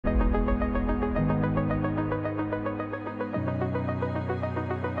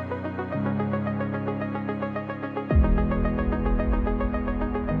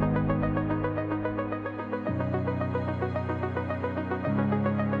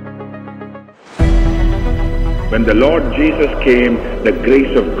When the Lord Jesus came, the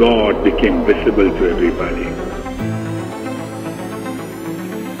grace of God became visible to everybody.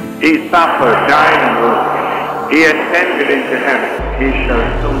 He suffered, died, and rose. He ascended into heaven. He shall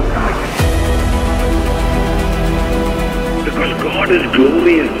soon come again. Because God is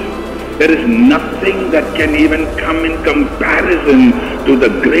glorious. There is nothing that can even come in comparison to the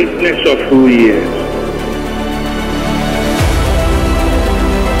greatness of who He is.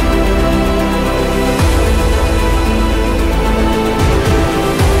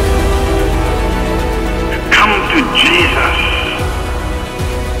 Jesus,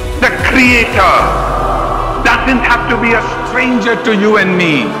 the Creator, doesn't have to be a stranger to you and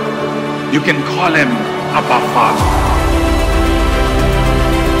me. You can call Him Abba Father.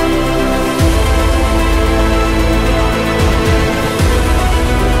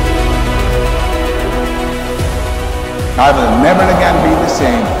 I will never again be the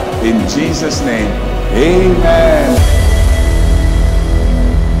same. In Jesus' name, amen.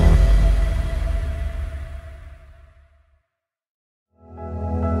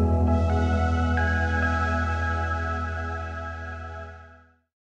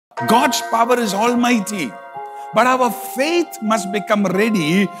 God's power is almighty, but our faith must become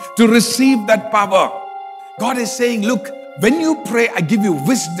ready to receive that power. God is saying, look, when you pray, I give you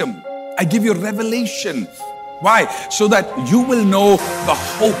wisdom. I give you revelation. Why? So that you will know the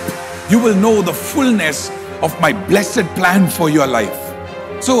hope. You will know the fullness of my blessed plan for your life.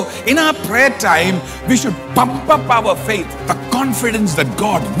 So in our prayer time, we should pump up our faith, the confidence that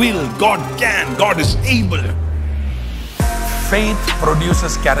God will, God can, God is able. Faith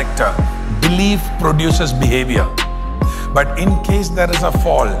produces character. Belief produces behavior. But in case there is a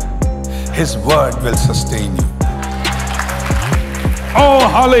fall, His word will sustain you. Oh,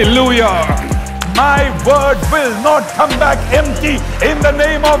 hallelujah! My word will not come back empty in the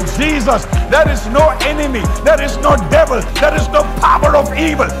name of Jesus. There is no enemy. There is no devil. There is no power of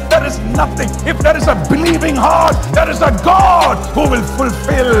evil. There is nothing. If there is a believing heart, there is a God who will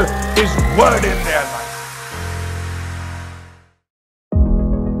fulfill His word in their life.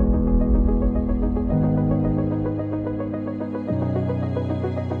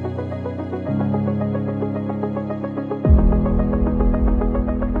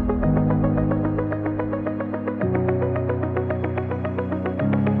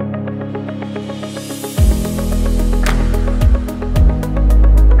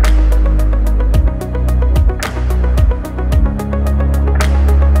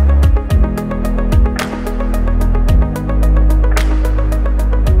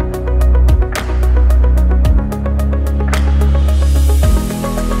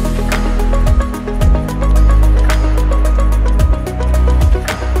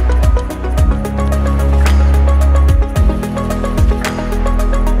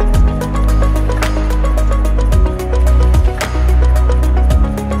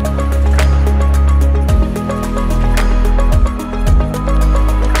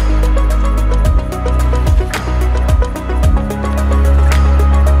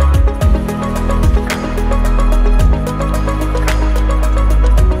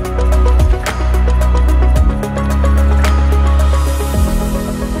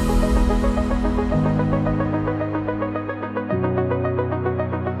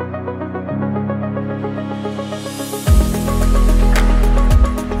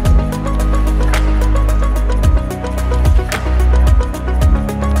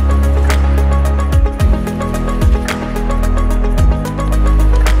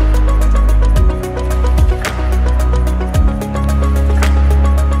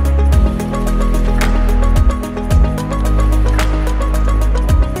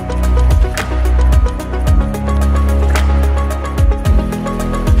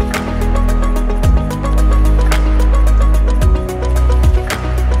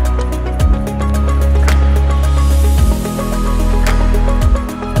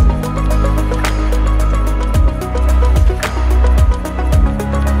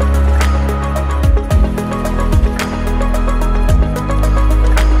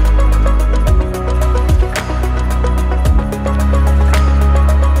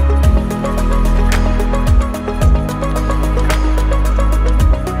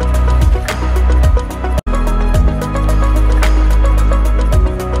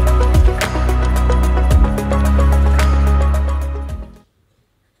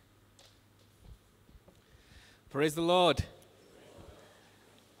 Praise the Lord.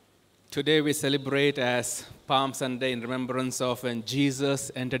 Today we celebrate as Palm Sunday in remembrance of when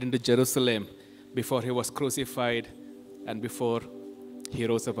Jesus entered into Jerusalem before He was crucified and before He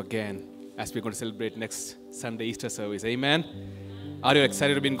rose up again, as we're going to celebrate next Sunday Easter service. Amen. Are you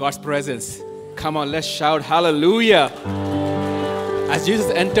excited to be in God's presence? Come on, let's shout hallelujah. As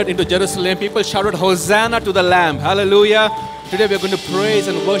Jesus entered into Jerusalem, people shouted Hosanna to the Lamb. Hallelujah. Today we are going to praise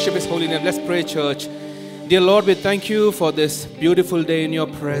and worship His holy name. Let's pray, church. Dear Lord, we thank you for this beautiful day in your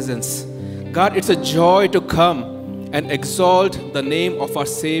presence. God, it's a joy to come and exalt the name of our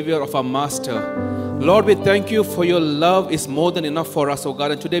Savior, of our Master. Lord, we thank you for your love is more than enough for us, oh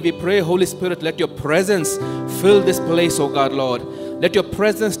God. And today we pray, Holy Spirit, let your presence fill this place, oh God, Lord. Let your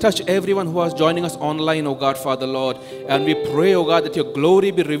presence touch everyone who is joining us online, oh God, Father, Lord. And we pray, oh God, that your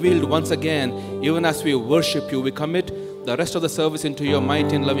glory be revealed once again. Even as we worship you, we commit the rest of the service into your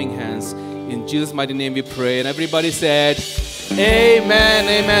mighty and loving hands. In Jesus' mighty name we pray. And everybody said, amen,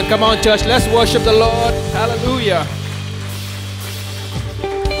 amen. Come on, church, let's worship the Lord. Hallelujah.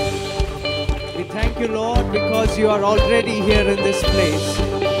 We thank you, Lord, because you are already here in this place.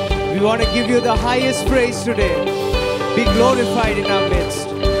 We want to give you the highest praise today. Be glorified in our midst.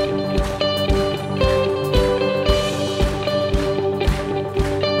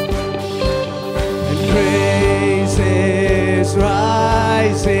 And praise is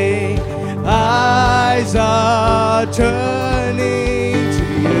rising, eyes are turning to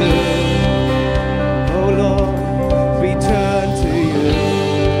you. Oh Lord, we turn to you.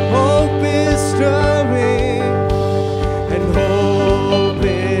 Hope is stirring, and hope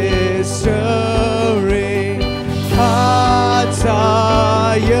is stirring. Hearts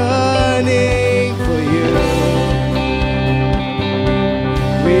are yearning for you.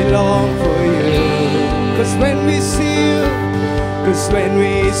 We long for you. 'Cause when we see you, 'cause when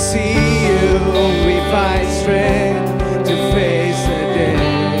we see you, we find strength to face the day.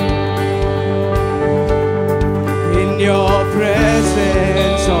 In your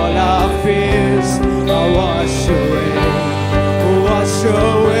presence, all our fears are washed away, washed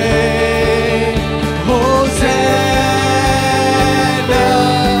away. Hosanna,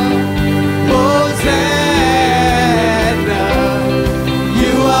 Hosanna.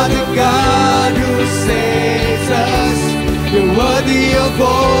 You are the God who saves us. You're worthy of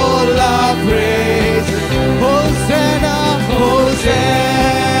all our praise. Hosanna, Hosanna,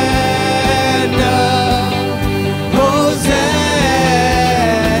 Hosanna.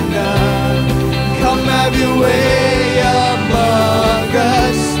 Come have your way among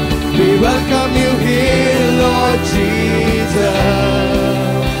us. We welcome you here, Lord Jesus.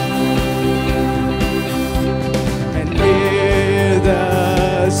 And hear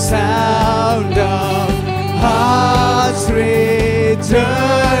the sound of hearts returning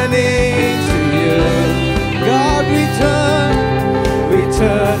to you. God, we turn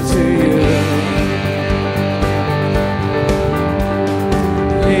to you.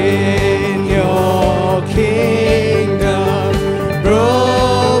 In your kingdom,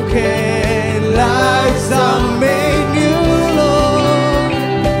 broken lives are made new, Lord.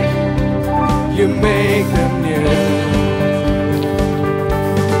 You make them new.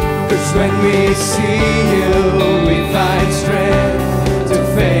 'Cause when we see you, we find strength to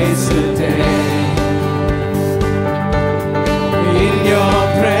face the day. In your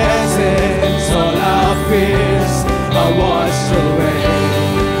presence, all our fears are washed away,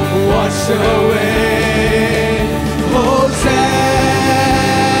 washed away. Hosanna,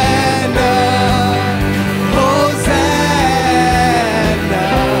 Hosanna.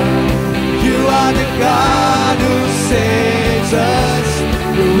 You are the God who saves us.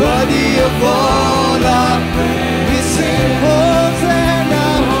 You're worthy of all our praise. We sing Hosanna,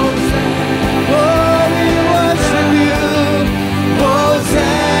 Hosanna. Oh, we worship you.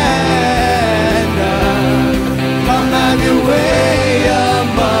 Hosanna. Come have your way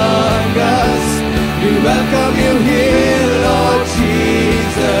among us. We welcome you here, Lord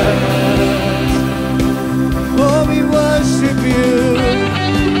Jesus. Oh, we worship you.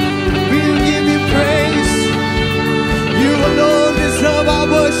 We'll give you praise. You alone deserve our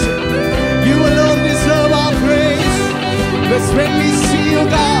worship. You alone deserve our praise. 'Cause when we see you,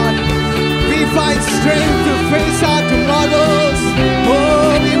 God, we find strength to face our tomorrows. Oh,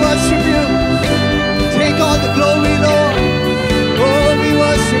 we worship you. Take all the glory, Lord. Oh, we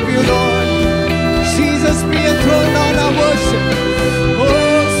worship you, Lord. Jesus be enthroned on our worship.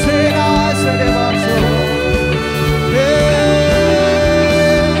 Oh, say now, say them so.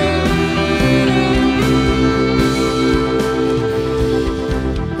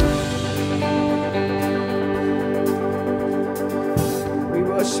 We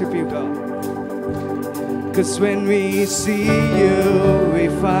worship you, God. 'Cause when we see you, we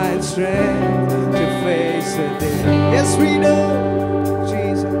find strength to face the day. Yes, we do,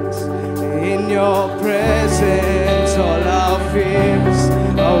 Jesus. In your presence, all our fears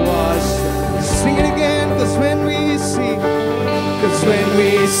are washed. Sing it again, 'cause when we see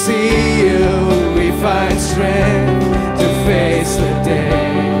you, find strength to face the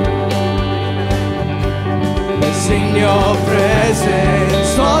day. It's in your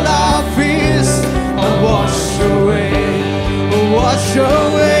presence all our fears are washed away, washed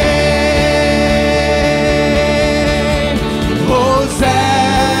away.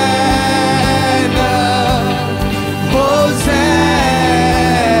 Hosanna, Hosanna,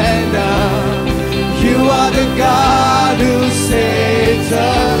 you are the God who saves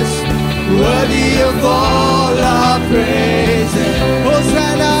us, worthy of all our praises.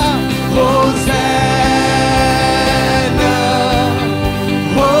 Hosanna, Hosanna,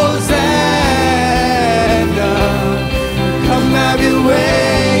 Hosanna, come have your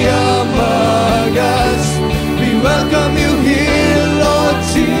way among us. We welcome you here, Lord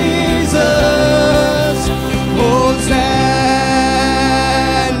Jesus. Hosanna,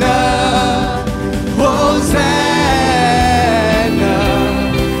 Hosanna,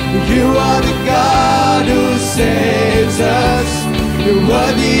 you are the God who saves us. You're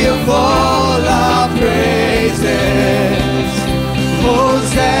worthy of all our praises.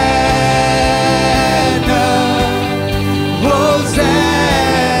 Hosanna,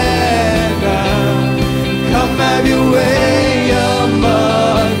 Hosanna, come have your way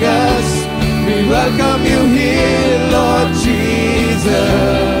among us. We welcome you here, Lord Jesus.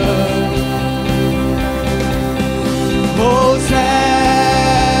 Hosanna,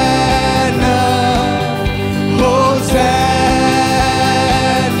 Hosanna,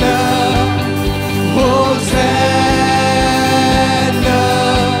 Hosanna,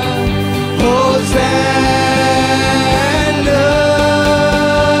 Hosanna.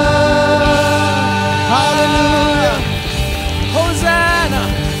 Hallelujah. Hosanna,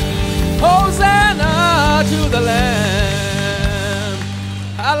 Hosanna to the Lamb.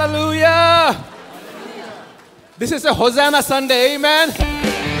 Hallelujah. This is a Hosanna Sunday, amen.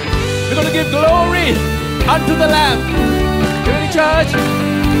 We're going to give glory unto the Lamb. You ready, church?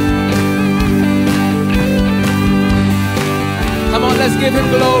 Come on, let's give him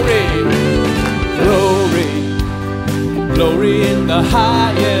glory. Glory, glory in the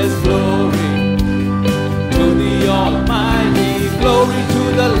highest, glory to the Almighty, glory to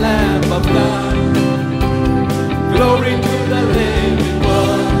the Lamb of God, glory to the living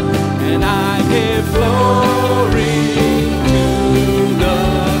one, and I give glory to the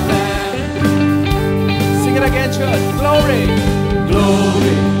Lamb. Sing it again, church. Glory,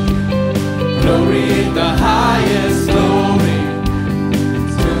 glory, glory in the highest, glory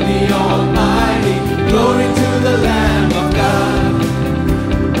to the Almighty, glory to the Lamb of God,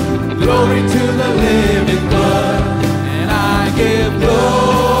 glory to the living one, and I give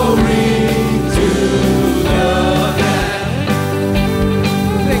glory to the Lamb.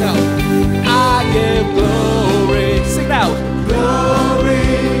 Sing out. I give glory. Sing it out. Glory,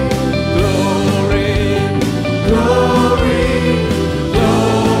 glory, glory,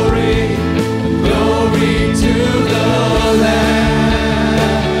 glory, glory to the Lamb,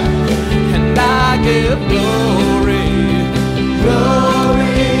 and I give glory,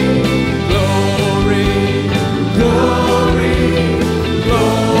 glory, glory, glory,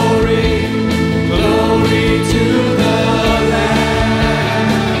 glory, glory to the Lamb,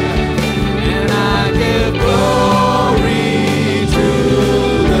 and I give glory to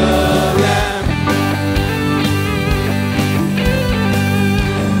the Lamb.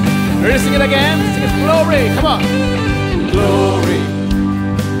 Ready to sing it again? Sing it, glory, come on. Glory,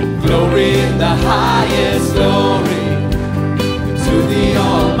 glory in the highest, glory to the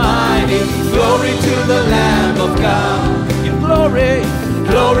Almighty, glory to the Lamb of God, give glory,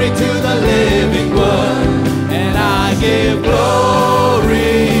 glory to the living one, and I give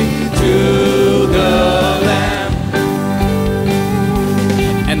glory to the Lamb,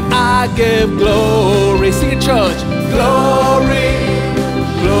 and I give glory. Sing it, church. Glory,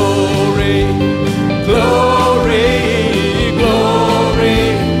 glory, glory, glory,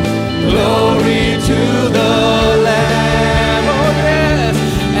 glory to the Lamb. Oh yes,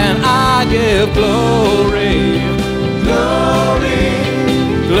 and I give glory, glory,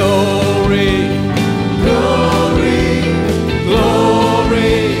 glory, glory,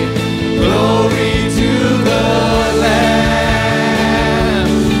 glory, glory to the Lamb,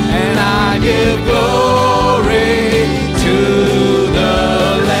 and I give glory to the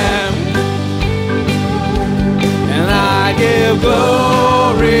Lamb, and I give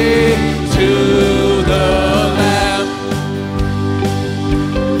glory to the Lamb,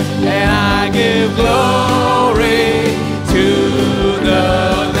 and I give glory to the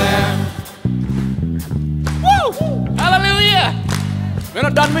Lamb. Woo! Hallelujah! We're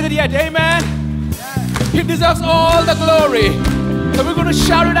not done with it yet, amen? He deserves all the glory. So we're going to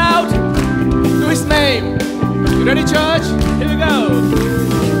shout it out to His name. You ready, church? Here we go.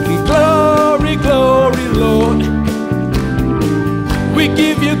 Glory, glory, Lord. We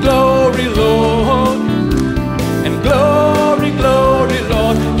give you glory, Lord. And glory, glory,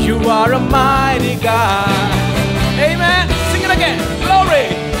 Lord. You are a mighty God. Amen. Sing it again. Glory.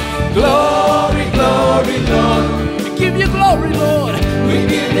 Glory, glory, Lord. We give you glory, Lord. We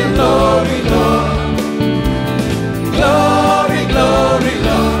give you glory, Lord. Glory, glory,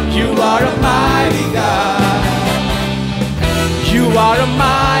 Lord. You are a mighty God. You are a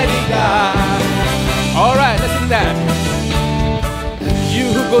mighty God. All right, let's sing that. You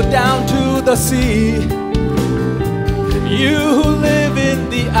who go down to the sea, you who live in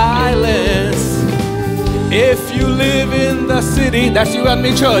the islands, if you live in the city, that's you and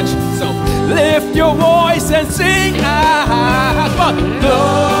me, church. So lift your voice and sing. Come on.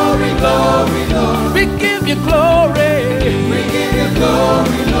 Glory, glory, Lord. We give you glory. We give you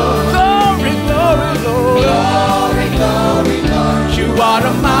glory, Lord. Glory, glory, Lord. Glory, glory, Lord. You are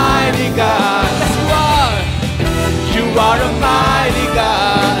a mighty God. Yes, you are. You are a mighty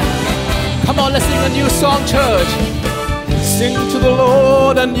God. Come on, let's sing a new song, church. Sing to the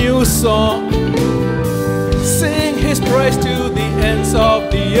Lord a new song. Sing His praise to the ends of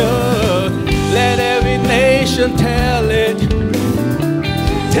the earth. Let every nation tell it,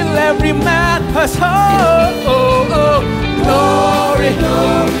 till every man has heard. Oh, oh, glory,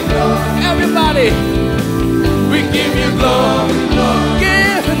 glory, Lord. Everybody, we give you glory, Lord.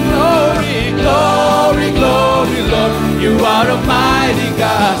 Give Him glory, glory, glory, Lord. You are a mighty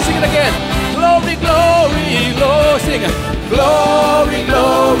God. Sing it again. Glory, glory, Lord. Sing it. Glory,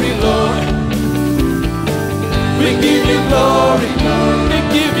 glory, Lord. We give you glory, Lord. We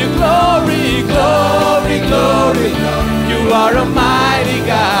give you glory, glory, glory, Lord. You are a mighty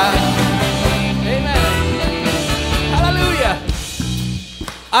God. Amen. Hallelujah.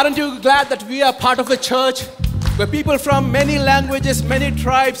 Aren't you glad that we are part of a church where people from many languages, many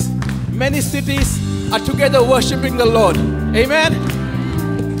tribes, many cities are together worshiping the Lord? Amen.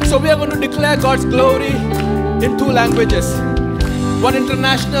 So we are going to declare God's glory in two languages, one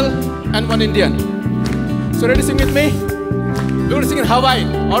international and one Indian. So ready to sing with me? We're going to sing in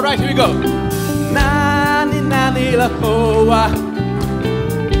Hawaiian. All right, here we go. Nani nani la hoa,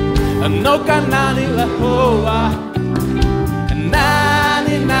 noka nani la hoa,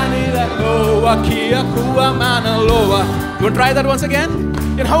 nani nani la hoa, kia kua mana loa. You want to try that once again?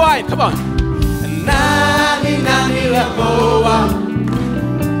 In Hawaiian, come on. Nani nani la hoa,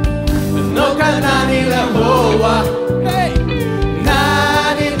 noka nani la hoa. Hey.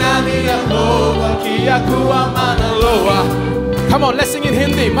 Come on, let's sing in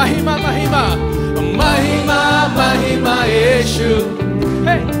Hindi. Mahima, Mahima, Mahima, Mahima, Yeshu.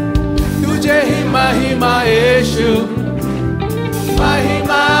 Hey, Tujhe hi Mahima, Yeshu.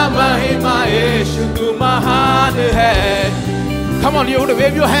 Mahima, Mahima, Yeshu. Tu mahan hai. Come on, you want to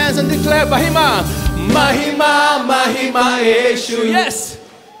wave your hands and declare Mahima, Mahima, Mahima, Yeshu. Yes.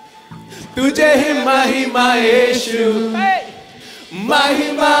 Tujhe hi Mahima, Yeshu. Hey.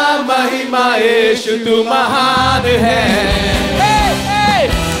 Mahima, Mahima, Yeshu, tu mahan hai. Hey, hey,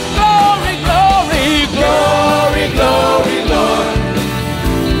 glory, glory, glory, glory, Lord.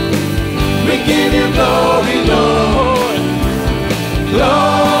 We give you glory, Lord.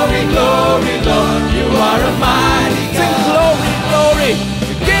 Glory, glory, Lord. You are a mighty God. Sing glory, glory.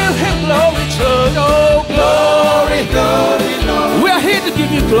 Give Him glory, church. Oh, glory, glory, Lord. We are here to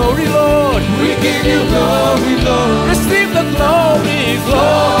give you glory, Lord. We give you glory, Lord. Receive the glory,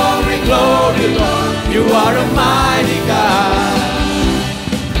 glory, glory, Lord. You are a mighty God.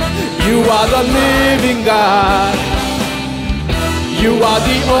 You are the living God. You are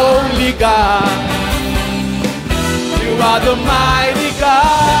the only God. You are the mighty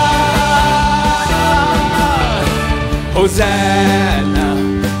God. Hosanna,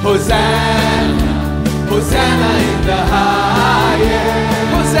 Hosanna, Hosanna in the highest.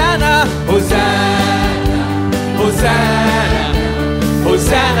 Hosanna, Hosanna, Hosanna,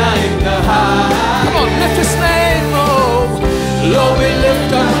 Hosanna in the highest. Come on, lift His name, oh Lord, we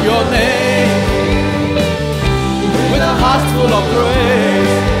lift up your name with a heart full of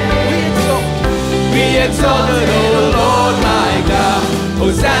praise. We exalt you, oh Lord, my God.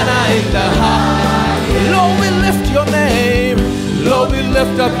 Hosanna in the highest. Lord, we lift your name. Lord, we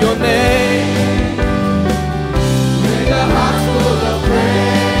lift up your name with a heart full of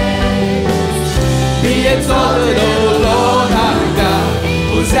praise. Be exalted, oh Lord, our God.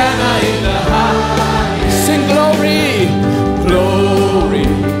 Hosanna in the highest. Sing glory, glory,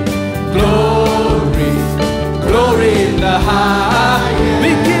 glory, glory in the highest. We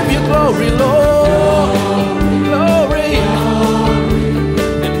give you glory, Lord. Glory, glory,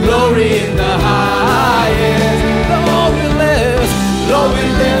 and glory in the highest.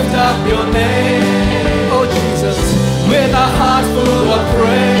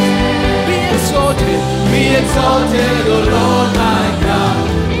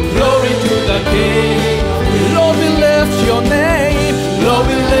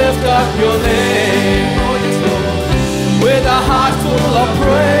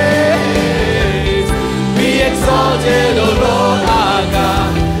 exalted, O Lord our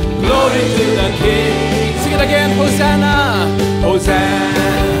God. Glory to the King. Sing it again. Hosanna,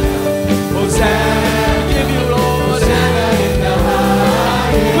 Hosanna, Hosanna. Give you, Lord. Hosanna in the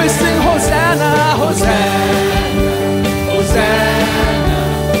highest. We sing Hosanna, Hosanna, Hosanna,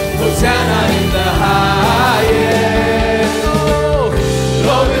 Hosanna in the highest. Oh,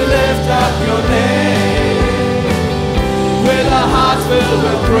 Lord, we lift up your name with our hearts filled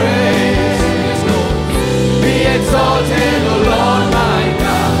with praise. Lord, be exalted, O Lord my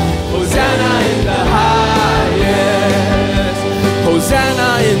God. Hosanna in the highest. Hosanna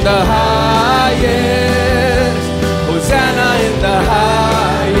in the highest. Hosanna in the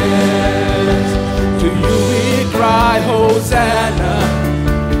highest. To you we cry, Hosanna,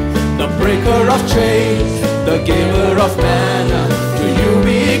 the breaker of chains, the giver of manna. To you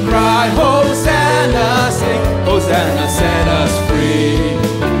we cry, Hosanna, sing, Hosanna, set us free.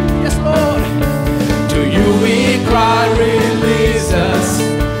 Yes, Lord. To you we cry, release us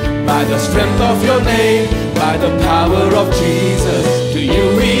by the strength of your name, by the power of Jesus. To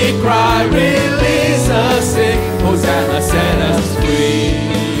you we cry, release us, sing, Hosanna, set us free.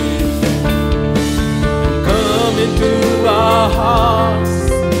 Come into our hearts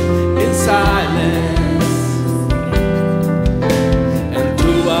in silence, and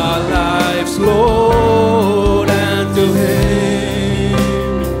to our lives, Lord, and to Him.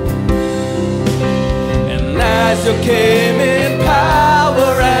 And as you came in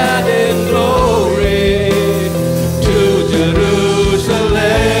power and in glory to Jerusalem,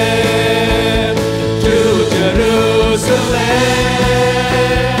 to Jerusalem,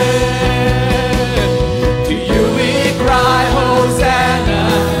 to you we cry, Hosanna,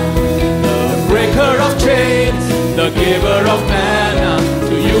 the breaker of chains, the giver of manna.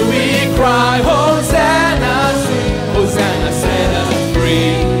 To you we cry, Hosanna, sing, Hosanna, set us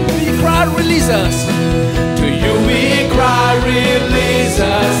free. We cry, release us. To you we cry, release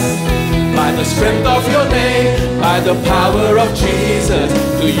us by the strength of your name, by the power of Jesus.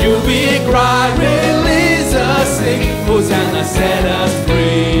 To you we cry, release us, sing, Hosanna, set us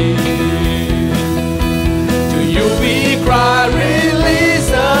free. To you we cry,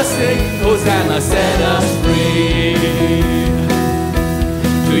 release us, sing, Hosanna, set us free.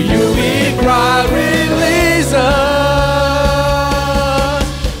 To you we cry, release us,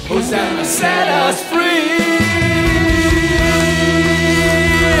 Hosanna, set us free.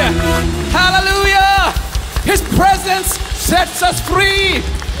 Hallelujah! His presence sets us free.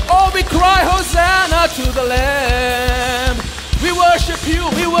 Oh, we cry, Hosanna to the Lamb. We worship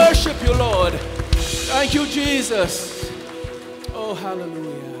you, Lord. Thank you, Jesus. Oh,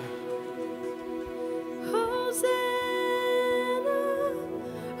 hallelujah. Hosanna,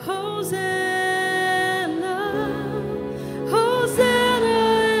 Hosanna, Hosanna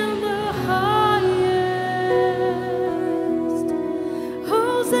in the highest.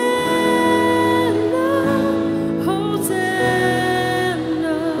 Hosanna,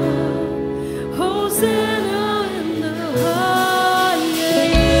 Hosanna, Hosanna in the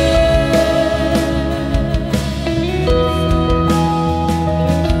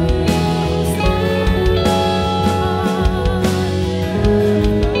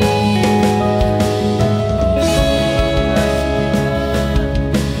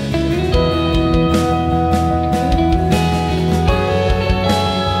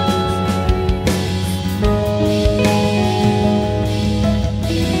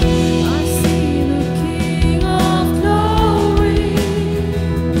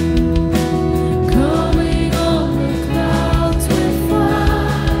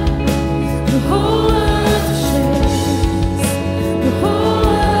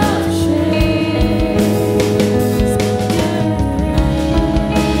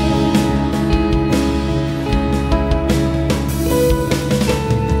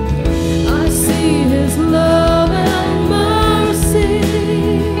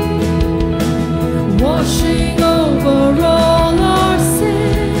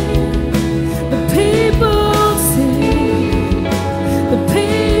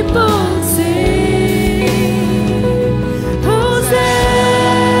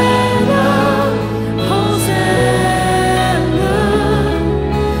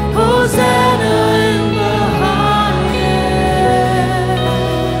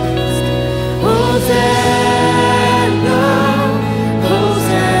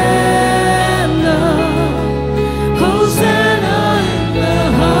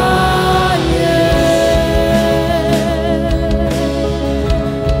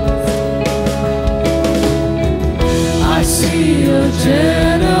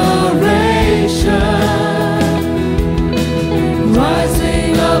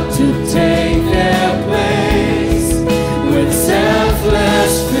to take their place.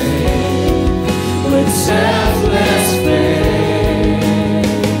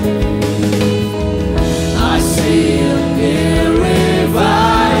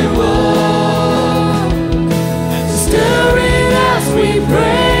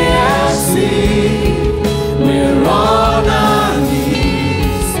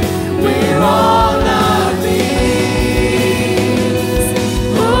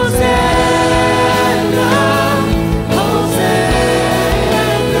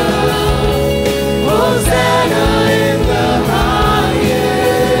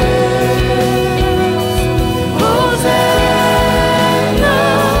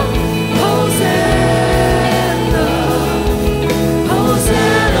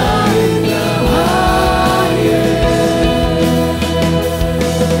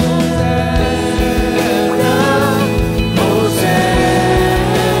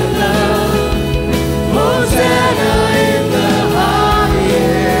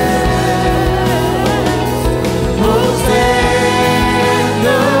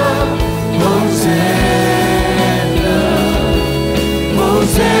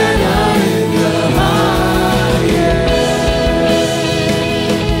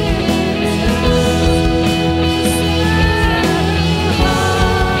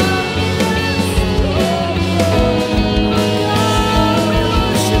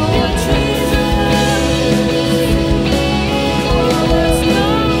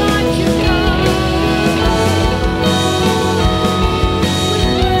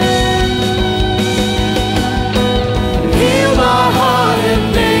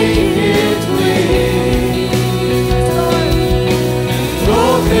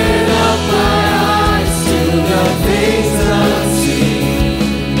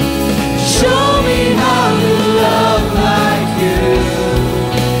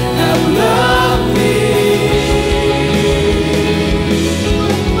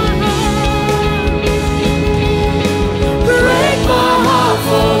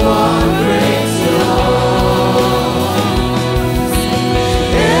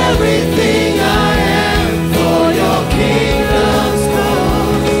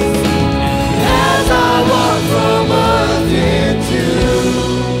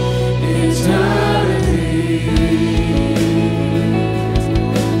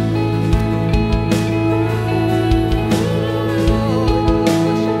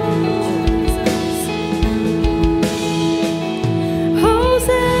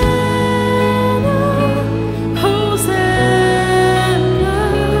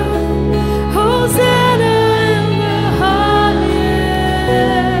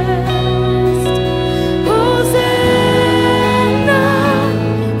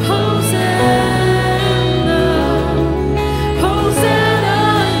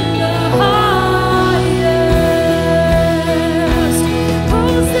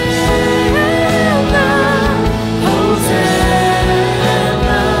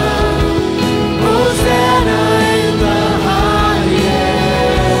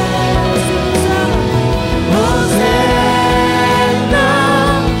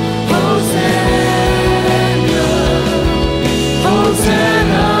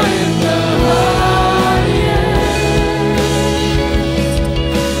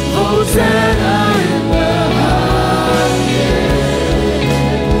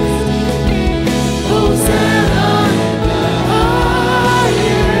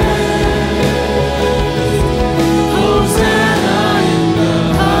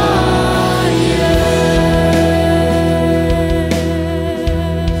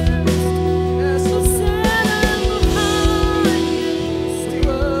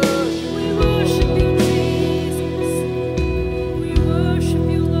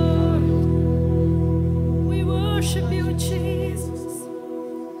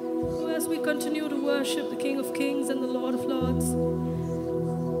 continue to worship the King of Kings and the Lord of Lords,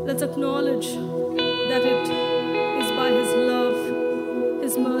 let's acknowledge that it is by His love,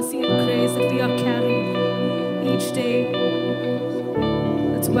 His mercy and grace that we are carried each day.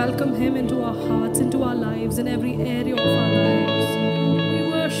 Let's welcome Him into our hearts, into our lives, in every area of our lives.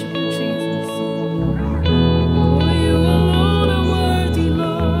 We worship You, Jesus. For You alone are worthy,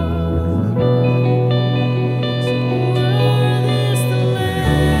 Lord. Worthy is the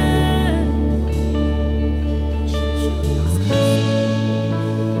Lamb.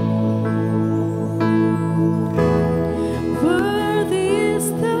 Worthy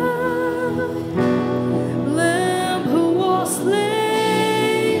is the Lamb who was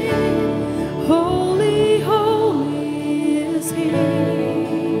slain. Holy, holy is He.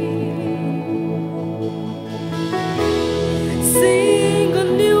 Sing a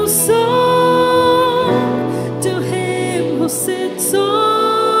new song to Him who sits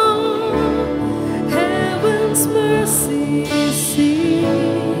on heaven's mercy seat.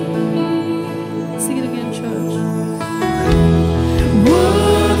 Sing it again, church.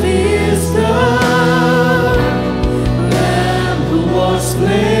 Worthy is the Lamb who was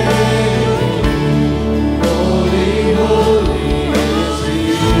slain. Holy, holy is He.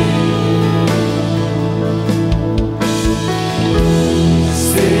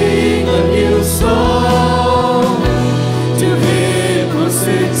 Sing a new song to Him who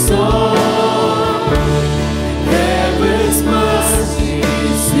sits on heaven's mercy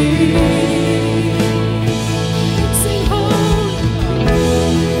seat. Sing holy,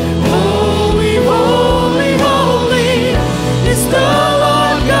 holy, holy is the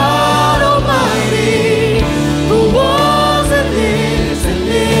Lord God Almighty, who was and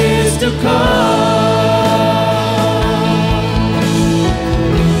is to come.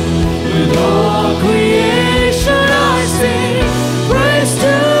 With all creation I sing praise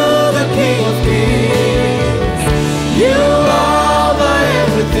to the King of Kings. You are my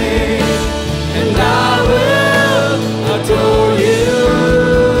everything, and I will adore You.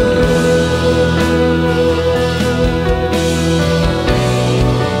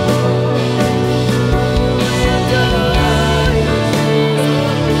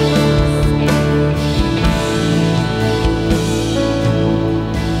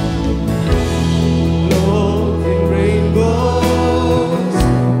 Floating rainbows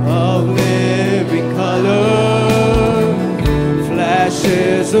of living color,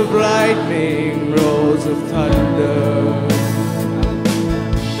 flashes of lightning, rolls of thunder.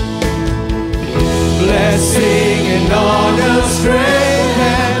 Blessing and honor, strength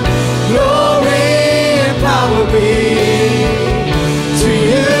and glory and power be to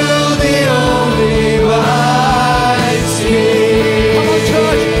You, the only wise King. Come on,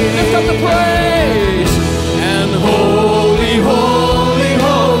 church, lift up the praise. And holy, holy,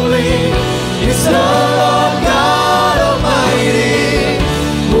 holy is the Lord God Almighty,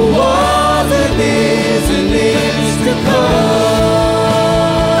 who was and is to come.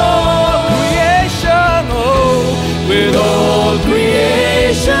 All creation, oh, With all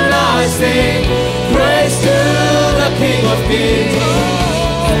creation I sing praise to the King of Kings.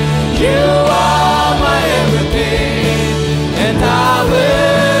 You are my everything, and I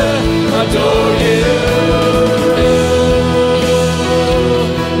will adore You.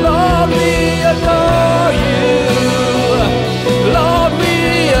 Lord, we adore You. Lord, we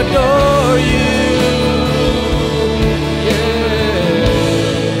adore You. Yeah.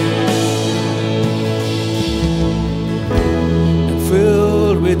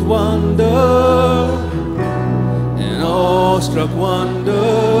 Filled with wonder and awestruck wonder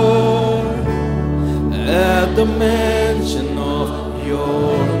at the mention of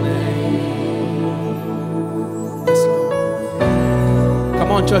Your name. Yes, Lord.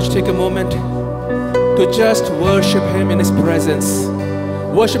 Come on, church, take a moment to just worship Him in His presence.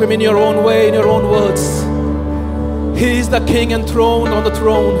 Worship Him in your own way, in your own words. He is the King enthroned on the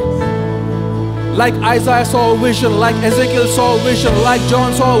throne. Like Isaiah saw a vision, like Ezekiel saw a vision, like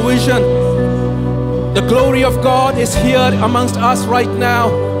John saw a vision. The glory of God is here amongst us right now.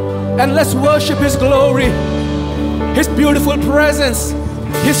 And let's worship His glory, His beautiful presence,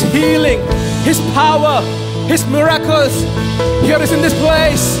 His healing, His power, His miracles. Here is in this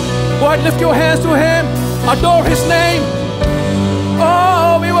place. Go ahead, lift your hands to Him. Adore His name.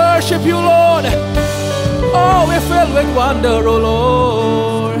 Oh, we worship You, Lord. Oh, we're filled with wonder, oh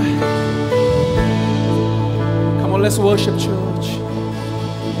Lord. Come on, let's worship, church.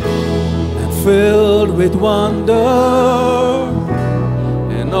 And filled with wonder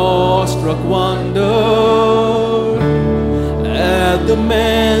and awestruck wonder at the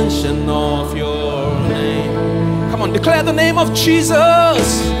mention of Your name. Come on, declare the name of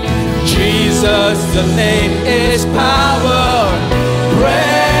Jesus. Jesus. Jesus, the name is power,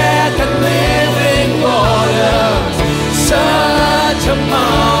 bread and living waters, such a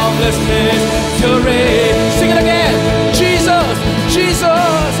marvelous mystery. Sing it again. Jesus,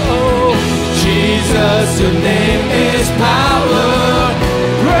 Jesus, oh, Jesus, your name is power,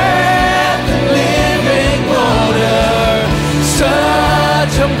 bread and living water,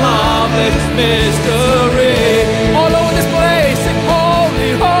 such a marvelous mystery. All over this place, sing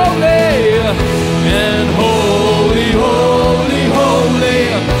holy, holy, and holy, holy, holy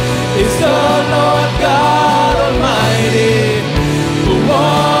is the Lord God Almighty, who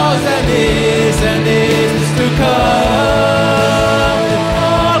was and is to come.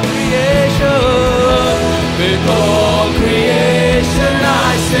 With all creation I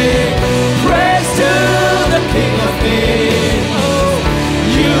sing praise to the King of Kings. Oh,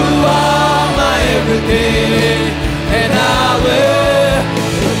 you are my everything, and I will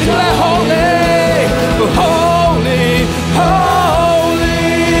declare holy, holy,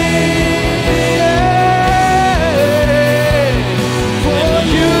 holy. Yeah. For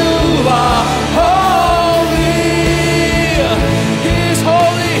you are holy. He's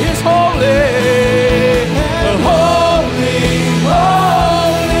holy, He's holy.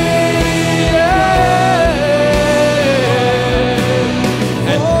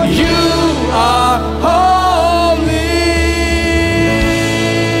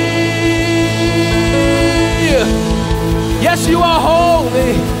 Yes, you are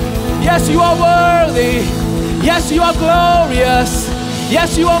holy. Yes, you are worthy. Yes, you are glorious.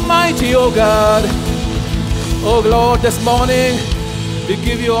 Yes, you are mighty, oh God. Oh Lord, this morning we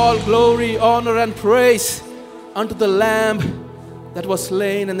give you all glory, honor, and praise unto the Lamb that was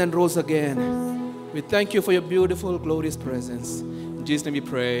slain and then rose again. We thank you for your beautiful, glorious presence. In Jesus' name we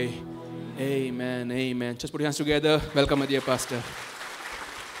pray. Amen. Amen. Just put your hands together. Welcome, my dear pastor.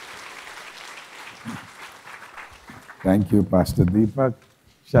 Thank you, Pastor Deepak.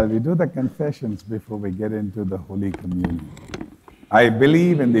 Shall we do the confessions before we get into the Holy Communion? I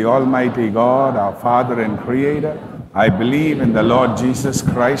believe in the Almighty God, our Father and Creator. I believe in the Lord Jesus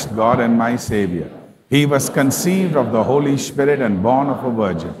Christ, God and my Savior. He was conceived of the Holy Spirit and born of a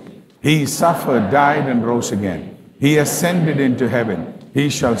virgin. He suffered, died, and rose again. He ascended into heaven. He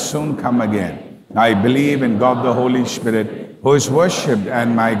shall soon come again. I believe in God the Holy Spirit, who is worshipped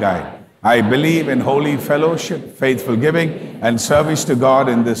and my guide. I believe in holy fellowship, faithful giving, and service to God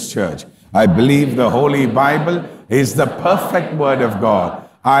in this church. I believe the Holy Bible is the perfect Word of God.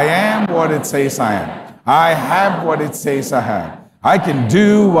 I am what it says I am. I have what it says I have. I can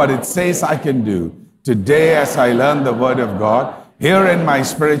do what it says I can do. Today, as I learn the Word of God, here in my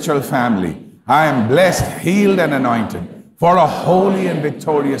spiritual family, I am blessed, healed, and anointed for a holy and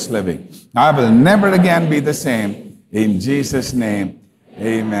victorious living. I will never again be the same. In Jesus' name,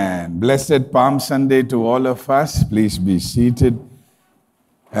 amen. Blessed Palm Sunday to all of us. Please be seated.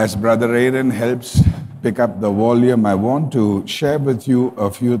 As Brother Aaron helps pick up the volume, I want to share with you a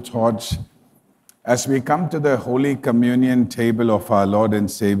few thoughts as we come to the Holy Communion table of our Lord and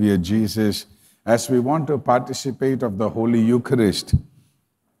Savior Jesus, as we want to participate of the Holy Eucharist,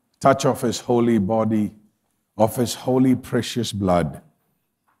 touch of His holy body, of His holy precious blood.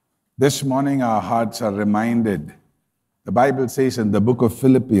 This morning our hearts are reminded. The Bible says in the book of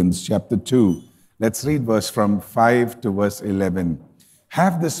Philippians chapter 2, let's read verse from 5 to verse 11.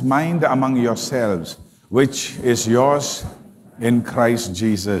 Have this mind among yourselves, which is yours in Christ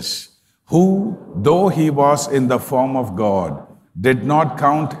Jesus, who, though He was in the form of God, did not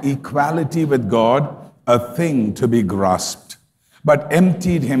count equality with God a thing to be grasped, but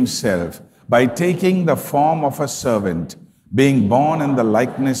emptied Himself by taking the form of a servant, being born in the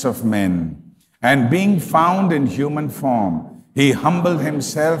likeness of men. And being found in human form, He humbled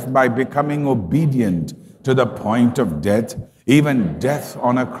Himself by becoming obedient to the point of death, even death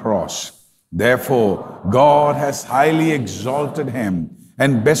on a cross. Therefore, God has highly exalted Him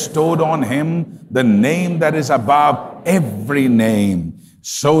and bestowed on Him the name that is above every name,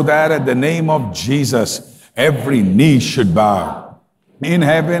 so that at the name of Jesus, every knee should bow, in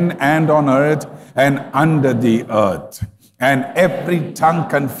heaven and on earth and under the earth, and every tongue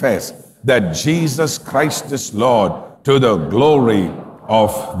confess that Jesus Christ is Lord, to the glory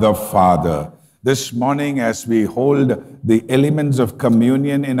of the Father. This morning, as we hold the elements of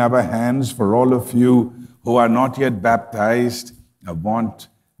communion in our hands, for all of you who are not yet baptized, I want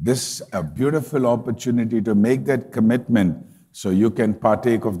this a beautiful opportunity to make that commitment so you can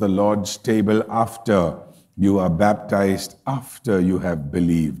partake of the Lord's table after you are baptized, after you have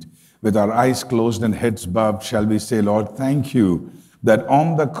believed. With our eyes closed and heads bowed, shall we say, Lord, thank you that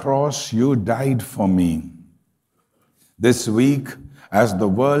on the cross you died for me. This week, as the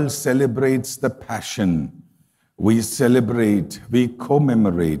world celebrates the passion, we celebrate, we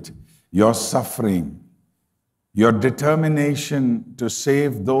commemorate your suffering, your determination to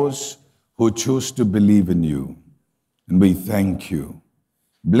save those who choose to believe in you. And we thank you.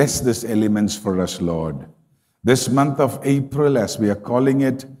 Bless these elements for us, Lord. This month of April, as we are calling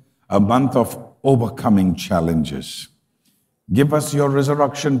it, a month of overcoming challenges. Give us your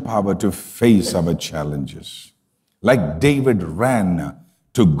resurrection power to face our challenges. Like David ran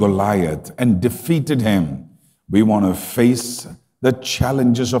to Goliath and defeated him, we want to face the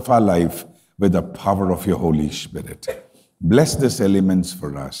challenges of our life with the power of your Holy Spirit. Bless these elements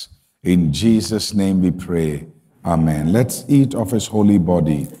for us. In Jesus' name we pray. Amen. Let's eat of his holy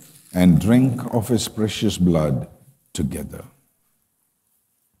body and drink of his precious blood together.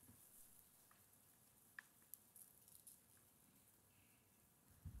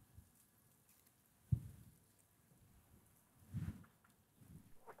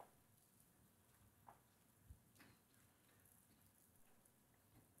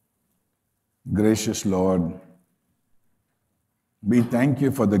 Gracious Lord, we thank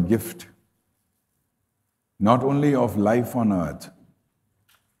you for the gift not only of life on earth,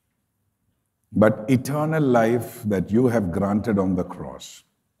 but eternal life that you have granted on the cross.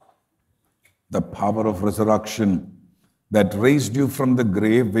 The power of resurrection that raised you from the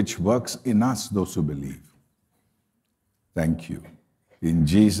grave, which works in us, those who believe. Thank you. In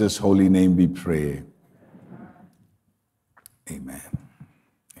Jesus' holy name we pray. Amen.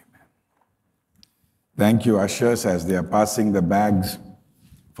 Thank you, ushers, as they are passing the bags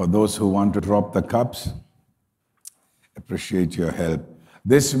for those who want to drop the cups. Appreciate your help.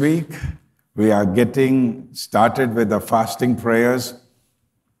 This week, we are getting started with the fasting prayers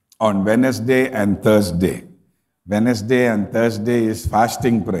on Wednesday and Thursday. Wednesday and Thursday is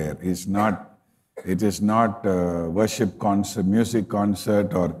fasting prayer. It is not worship concert, music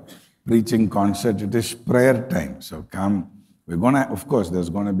concert, or preaching concert. It is prayer time. So come. We're going to, of course, there's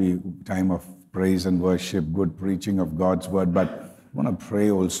going to be time of praise and worship, good preaching of God's word, but I want to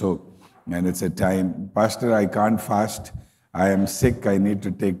pray also. And it's a time, Pastor, I can't fast. I am sick. I need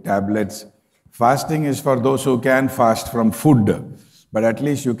to take tablets. Fasting is for those who can fast from food, but at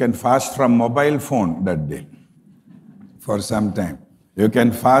least you can fast from mobile phone that day for some time. You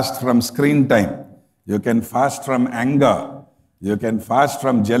can fast from screen time. You can fast from anger. You can fast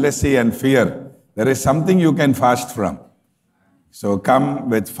from jealousy and fear. There is something you can fast from. So come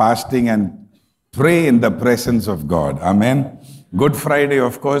with fasting and pray in the presence of God. Amen. Good Friday,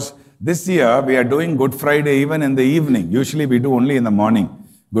 of course. This year, we are doing Good Friday even in the evening. Usually, we do only in the morning,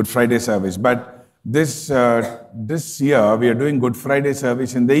 Good Friday service. But this year, we are doing Good Friday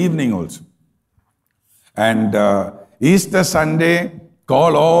service in the evening also. And Easter Sunday,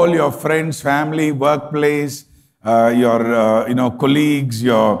 call all your friends, family, workplace, your colleagues,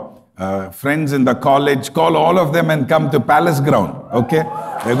 your friends in the college, call all of them and come to Palace Ground, okay?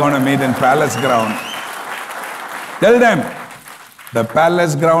 We're going to meet in Palace Ground. Tell them, the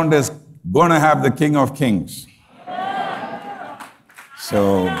Palace Ground is going to have the King of Kings.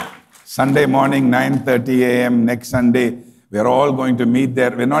 So, Sunday morning, 9:30 a.m., next Sunday, we're all going to meet there.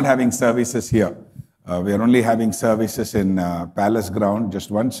 We're not having services here. We're only having services in Palace Ground,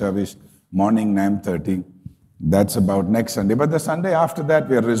 just one service, morning 9:30. That's about next Sunday. But the Sunday after that,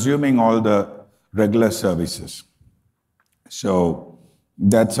 we are resuming all the regular services. So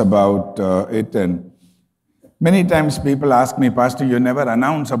that's about it. And many times people ask me, Pastor, you never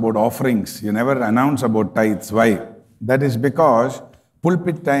announce about offerings. You never announce about tithes. Why? That is because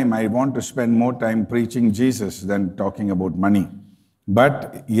pulpit time, I want to spend more time preaching Jesus than talking about money.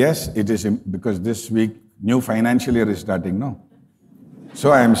 But yes, it is because this week, new financial year is starting, no? So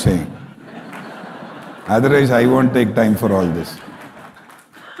I am saying. Otherwise, I won't take time for all this.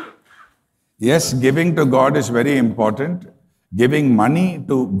 Yes, giving to God is very important. Giving money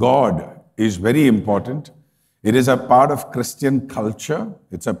to God is very important. It is a part of Christian culture.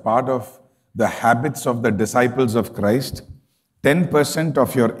 It's a part of the habits of the disciples of Christ. 10%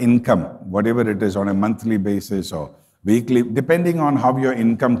 of your income, whatever it is on a monthly basis or weekly, depending on how your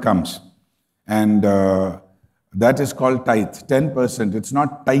income comes. And that is called tithe, 10%. It's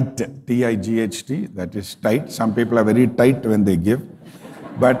not tight, T-I-G-H-T, that is tight. Some people are very tight when they give.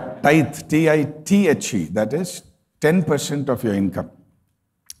 But tithe, T-I-T-H-E, that is 10% of your income.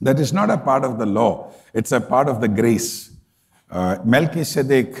 That is not a part of the law. It's a part of the grace.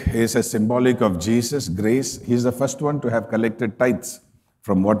 Melchizedek is a symbolic of Jesus, grace. He's the first one to have collected tithes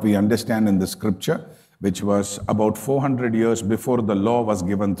from what we understand in the scripture, which was about 400 years before the law was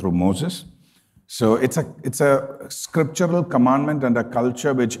given through Moses. So it's a scriptural commandment and a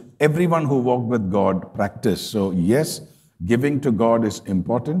culture which everyone who walked with God practiced. So yes, Giving to God is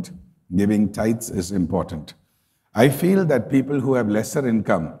important. Giving tithes is important. I feel that people who have lesser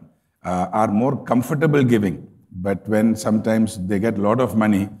income are more comfortable giving. But when sometimes they get a lot of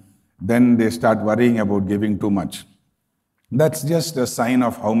money, then they start worrying about giving too much. That's just a sign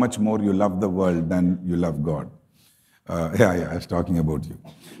of how much more you love the world than you love God. I was talking about you.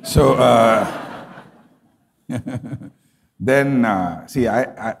 So, then,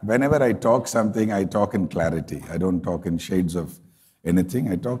 whenever I talk something, I talk in clarity. I don't talk in shades of anything.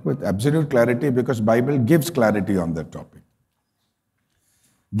 I talk with absolute clarity because Bible gives clarity on that topic.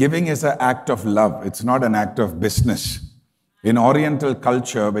 Giving is an act of love. It's not an act of business. In Oriental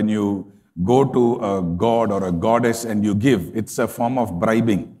culture, when you go to a god or a goddess and you give, it's a form of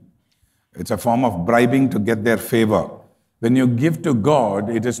bribing. It's a form of bribing to get their favor. When you give to God,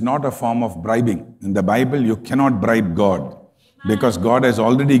 it is not a form of bribing. In the Bible, you cannot bribe God because God has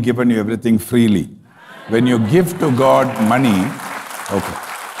already given you everything freely. When you give to God money, okay.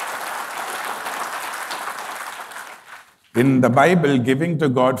 In the Bible, giving to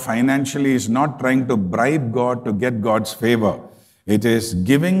God financially is not trying to bribe God to get God's favor. It is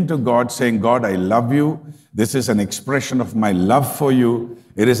giving to God, saying, God, I love you. This is an expression of my love for you.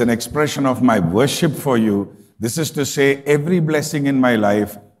 It is an expression of my worship for you. This is to say, every blessing in my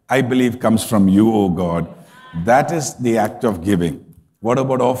life, I believe comes from you, O God. That is the act of giving. What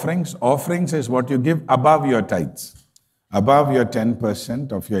about offerings? Offerings is what you give above your tithes. Above your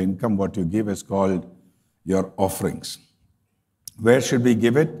 10% of your income, what you give is called your offerings. Where should we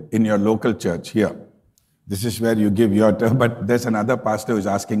give it? In your local church, here. This is where you give your, but there's another pastor who is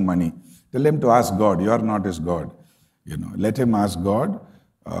asking money. Tell him to ask God. You are not his God. Let him ask God.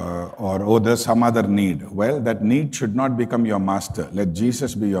 There's some other need. Well, that need should not become your master. Let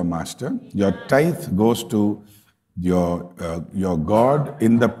Jesus be your master. Your tithe goes to your God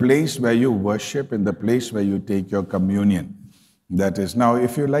in the place where you worship, in the place where you take your communion. That is, now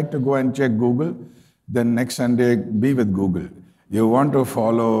if you like to go and check Google, then next Sunday be with Google. You want to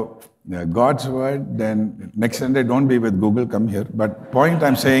follow God's word, then next Sunday don't be with Google, come here. But point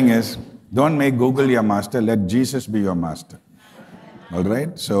I'm saying is, don't make Google your master, let Jesus be your master. All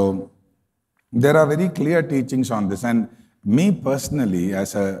right? So there are very clear teachings on this. And me personally,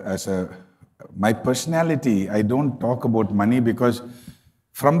 my personality, I don't talk about money because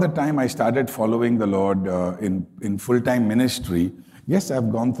from the time I started following the Lord in full-time ministry, yes, I've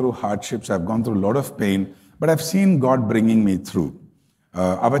gone through hardships, I've gone through a lot of pain, but I've seen God bringing me through.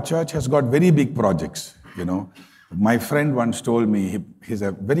 Our church has got very big projects, My friend once told me, he's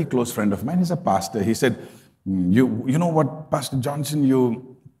a very close friend of mine, he's a pastor. He said, you know what, Pastor Johnson,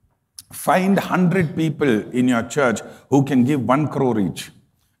 you find 100 people in your church who can give 1 crore each.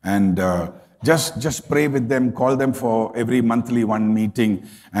 And just pray with them, call them for every monthly one meeting,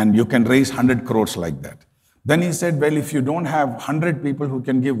 and you can raise 100 crores like that. Then he said, well, if you don't have 100 people who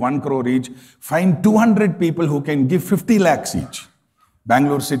can give 1 crore each, find 200 people who can give 50 lakhs each.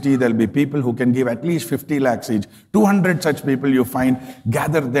 Bangalore city, there'll be people who can give at least 50 lakhs each. 200 such people you find,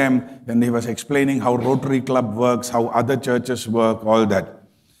 gather them. And he was explaining how Rotary Club works, how other churches work, all that.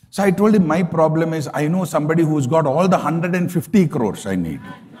 So I told him, my problem is I know somebody who's got all the 150 crores I need.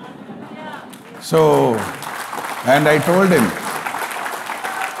 So, and I told him,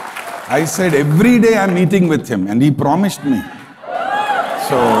 I said, every day I'm meeting with him, and he promised me.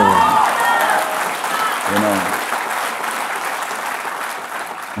 So,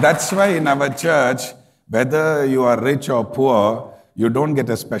 that's why in our church, whether you are rich or poor, you don't get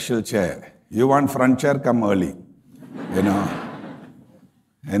a special chair. You want front chair, come early.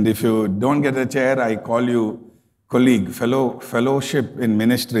 And if you don't get a chair, I call you colleague, fellowship in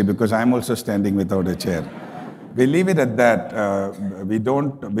ministry, because I'm also standing without a chair. We leave it at that.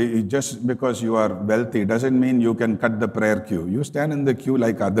 Just because you are wealthy doesn't mean you can cut the prayer queue. You stand in the queue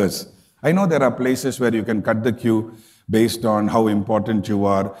like others. I know there are places where you can cut the queue based on how important you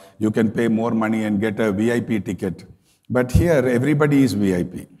are. You can pay more money and get a VIP ticket. But here, everybody is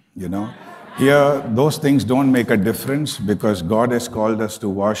VIP, Here, those things don't make a difference because God has called us to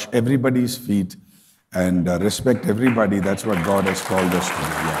wash everybody's feet and respect everybody. That's what God has called us to.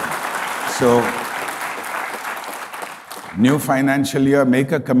 So, new financial year,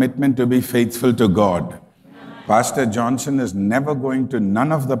 make a commitment to be faithful to God. Pastor Johnson is never going to,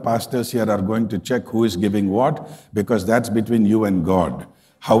 none of the pastors here are going to check who is giving what, because that's between you and God.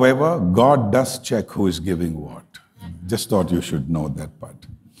 However, God does check who is giving what. Just thought you should know that part.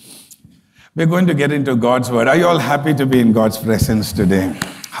 We're going to get into God's word. Are you all happy to be in God's presence today?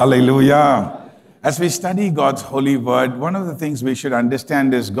 Hallelujah. As we study God's holy word, one of the things we should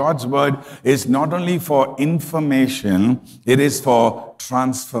understand is God's word is not only for information, it is for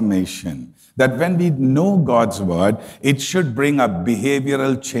transformation. that when we know God's word, it should bring a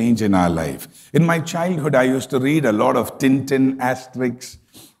behavioral change in our life. In my childhood, I used to read a lot of Tintin, Asterix,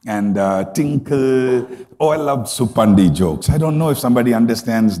 and Tinkle. Oh, I loved Supandi jokes. I don't know if somebody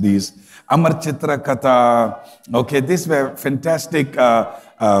understands these. Amar Chitra Katha. Okay, these were fantastic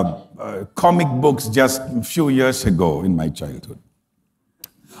comic books just a few years ago in my childhood.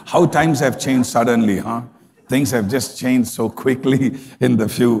 How times have changed suddenly, huh? Things have just changed so quickly in the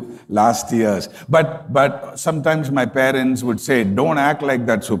few last years. But sometimes my parents would say, don't act like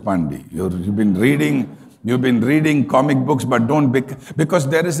that, Supandi. You've been reading comic books, but don't, because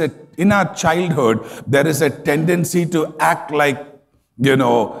there is in our childhood, there is a tendency to act like,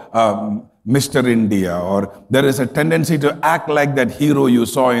 Mr. India, or there is a tendency to act like that hero you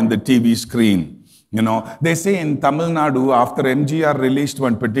saw in the TV screen. They say in Tamil Nadu, after MGR released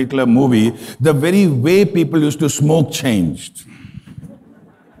one particular movie, the very way people used to smoke changed.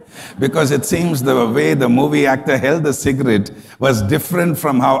 Because it seems the way the movie actor held the cigarette was different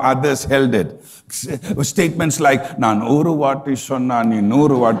from how others held it. Statements like, "Na nooru vaati sonna, ni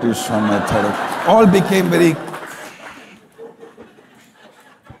nooru vaati sonna," all became very...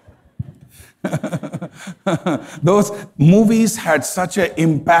 Those movies had such an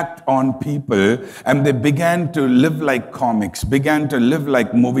impact on people, and they began to live like comics, began to live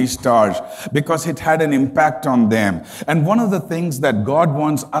like movie stars, because it had an impact on them. And one of the things that God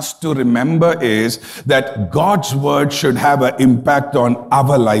wants us to remember is that God's word should have an impact on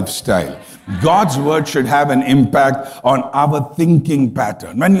our lifestyle. God's word should have an impact on our thinking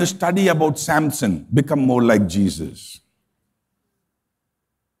pattern. When you study about Samson, become more like Jesus.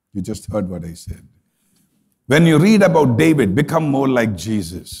 You just heard what I said. When you read about David, become more like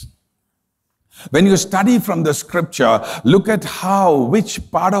Jesus. When you study from the scripture, look at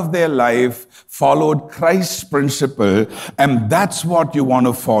which part of their life followed Christ's principle, and that's what you want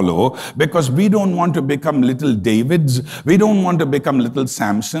to follow, because we don't want to become little Davids, we don't want to become little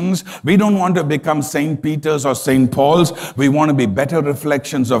Samsons, we don't want to become Saint Peter's or Saint Paul's, we want to be better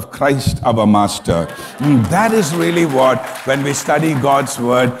reflections of Christ our Master. And that is really what, when we study God's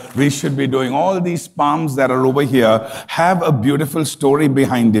word, we should be doing. All these palms that are over here have a beautiful story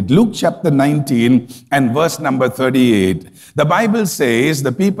behind it. Luke chapter 19 and verse number 38. The Bible says,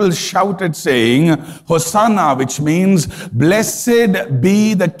 the people shouted saying, Hosanna, which means, blessed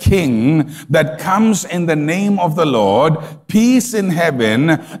be the King that comes in the name of the Lord, peace in heaven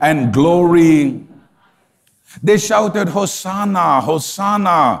and glory. They shouted, Hosanna,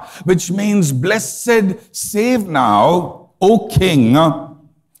 Hosanna, which means, blessed, save now, O King,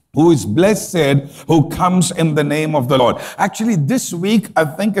 who is blessed, who comes in the name of the Lord. Actually, this week, I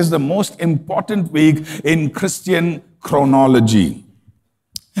think, is the most important week in Christian chronology.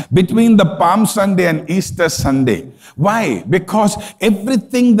 Between the Palm Sunday and Easter Sunday. Why? Because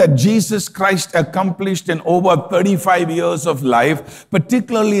everything that Jesus Christ accomplished in over 35 years of life,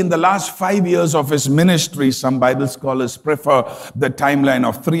 particularly in the last 5 years of his ministry, some Bible scholars prefer the timeline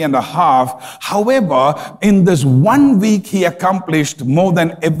of 3.5. However, in this 1 week, he accomplished more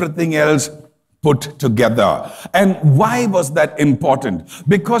than everything else put together. And why was that important?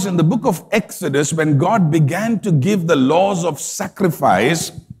 Because in the book of Exodus, when God began to give the laws of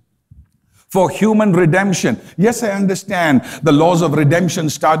sacrifice for human redemption. Yes, I understand the laws of redemption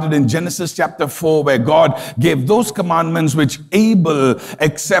started in Genesis chapter 4, where God gave those commandments which Abel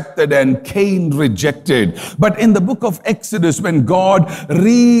accepted and Cain rejected. But in the book of Exodus, when God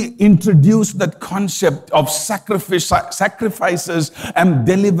reintroduced that concept of sacrifices and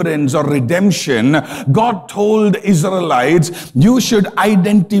deliverance or redemption, God told Israelites, you should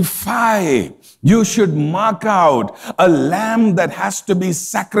identify, you should mark out a lamb that has to be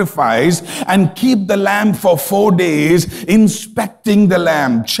sacrificed and keep the lamb for 4 days, inspecting the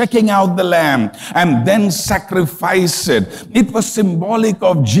lamb, checking out the lamb, and then sacrifice it. It was symbolic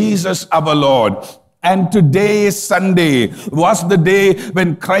of Jesus our Lord. And today, Sunday, was the day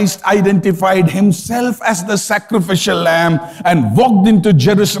when Christ identified himself as the sacrificial lamb and walked into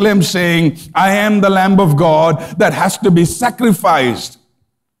Jerusalem saying, I am the Lamb of God that has to be sacrificed.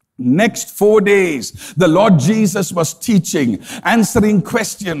 Next 4 days, the Lord Jesus was teaching, answering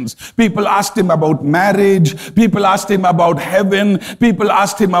questions. People asked him about marriage. People asked him about heaven. People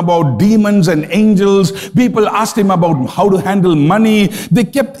asked him about demons and angels. People asked him about how to handle money. They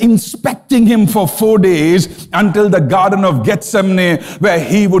kept inspecting him for 4 days until the Garden of Gethsemane, where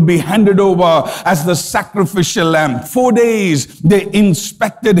he would be handed over as the sacrificial lamb. 4 days they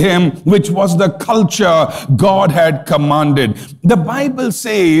inspected him, which was the culture God had commanded. The Bible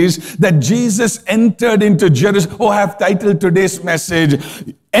says that Jesus entered into Jerusalem. Oh, I have titled today's message,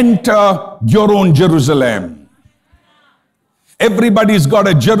 Enter Your Own Jerusalem. Everybody's got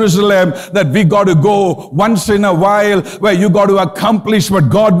a Jerusalem that we got to go once in a while, where you got to accomplish what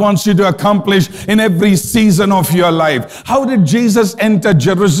God wants you to accomplish in every season of your life. How did Jesus enter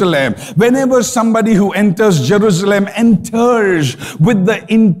Jerusalem? Whenever somebody who enters Jerusalem enters with the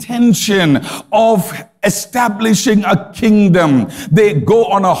intention of establishing a kingdom. They go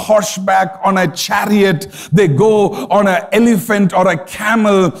on a horseback, on a chariot. They go on an elephant or a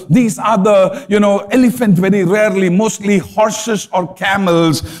camel. These are the, elephant very rarely, mostly horses or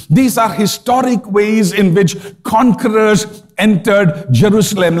camels. These are historic ways in which conquerors entered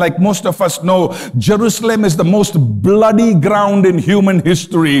Jerusalem. Like most of us know, Jerusalem is the most bloody ground in human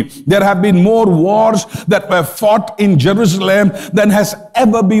history. There have been more wars that were fought in Jerusalem than has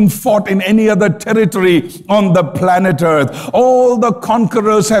ever been fought in any other territory on the planet Earth. All the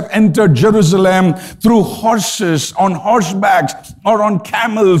conquerors have entered Jerusalem through horses, on horsebacks, or on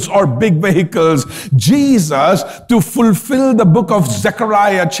camels or big vehicles. Jesus, to fulfill the book of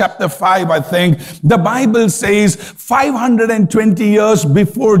Zechariah chapter 5, I think, the Bible says 520 years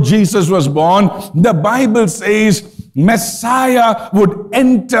before Jesus was born, the Bible says Messiah would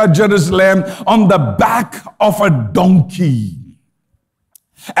enter Jerusalem on the back of a donkey.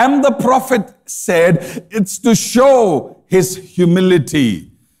 And the prophet said it's to show his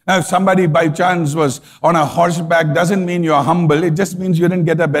humility. Now, if somebody by chance was on a horseback, doesn't mean you're humble. It just means you didn't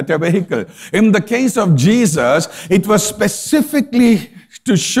get a better vehicle. In the case of Jesus, it was specifically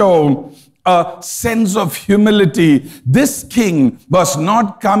to show a sense of humility. This king was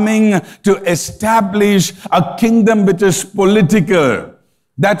not coming to establish a kingdom which is political.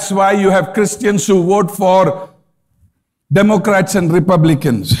 That's why you have Christians who vote for Democrats and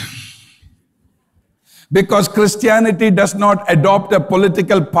Republicans. Because Christianity does not adopt a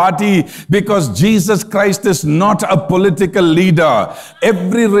political party, because Jesus Christ is not a political leader.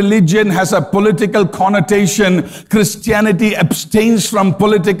 Every religion has a political connotation. Christianity abstains from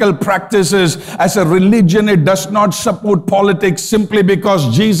political practices. As a religion, it does not support politics simply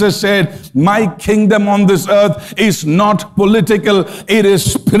because Jesus said, my kingdom on this earth is not political, it is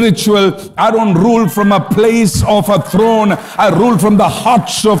spiritual. I don't rule from a place of a throne, I rule from the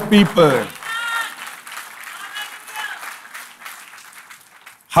hearts of people.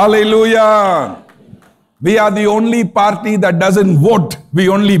 Hallelujah. We are the only party that doesn't vote. We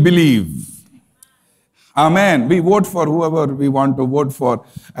only believe. Amen. We vote for whoever we want to vote for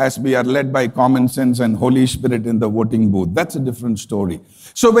as we are led by common sense and Holy Spirit in the voting booth. That's a different story.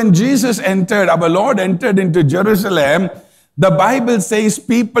 So when Jesus entered, our Lord entered into Jerusalem, the Bible says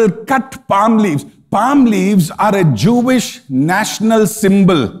people cut palm leaves. Palm leaves are a Jewish national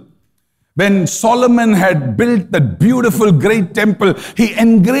symbol. When Solomon had built that beautiful great temple, he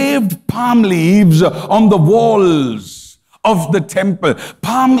engraved palm leaves on the walls of the temple.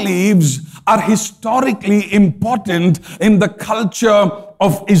 Palm leaves are historically important in the culture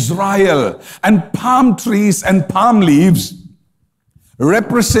of Israel. And palm trees and palm leaves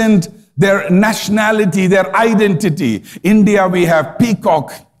represent their nationality, their identity. India, we have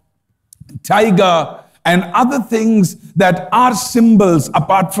peacock, tiger, and other things that are symbols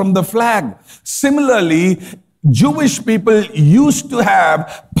apart from the flag. Similarly, Jewish people used to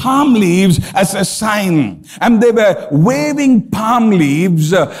have palm leaves as a sign, and they were waving palm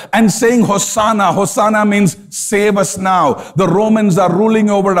leaves and saying Hosanna. Hosanna means save us now. The Romans are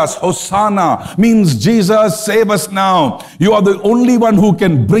ruling over us. Hosanna means Jesus, save us now. You are the only one who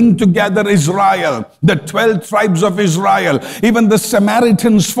can bring together Israel, the 12 tribes of Israel. Even the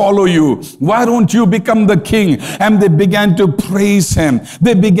Samaritans follow you. Why don't you become the king? And they began to praise him.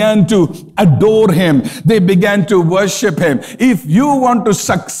 They began to adore him. They began to worship him. If you want to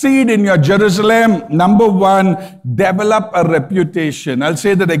succeed in your Jerusalem, number one, develop a reputation. I'll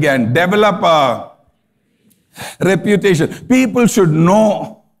say that again. Develop a reputation. People should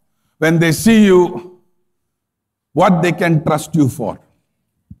know when they see you what they can trust you for.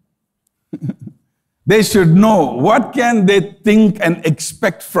 They should know what can they think and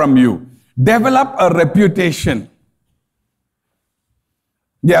expect from you. Develop a reputation.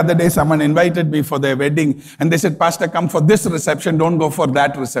 The other day, someone invited me for their wedding, and they said, Pastor, come for this reception, don't go for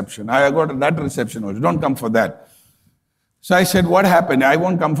that reception. I go to that reception also, don't come for that. So I said, what happened? I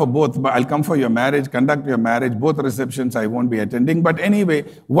won't come for both, but I'll come for your marriage, conduct your marriage. Both receptions I won't be attending. But anyway,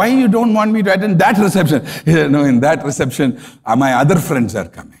 why you don't want me to attend that reception? He said, no, in that reception, my other friends are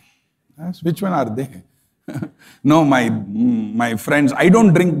coming. I asked, which one are they? No, my friends, I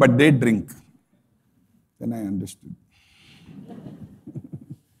don't drink, but they drink. Then I understood.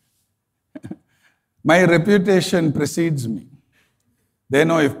 My reputation precedes me. They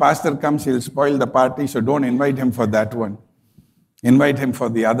know if pastor comes, he'll spoil the party, so don't invite him for that one. Invite him for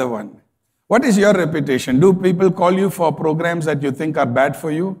the other one. What is your reputation? Do people call you for programs that you think are bad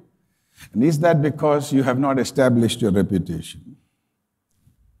for you? And is that because you have not established your reputation?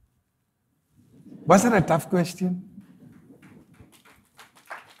 Was that a tough question?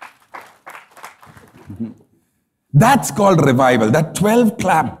 That's called revival. That 12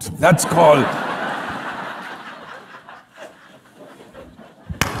 clapped. That's called...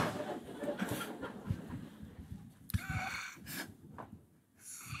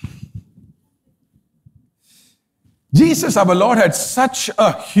 Jesus, our Lord, had such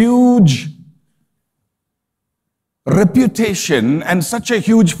a huge reputation and such a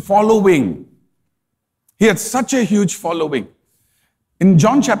huge following. He had such a huge following. In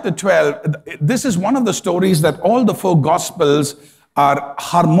John chapter 12, this is one of the stories that all the four Gospels are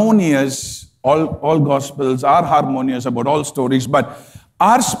harmonious. All Gospels are harmonious about all stories, but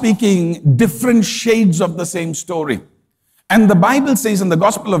are speaking different shades of the same story. And the Bible says in the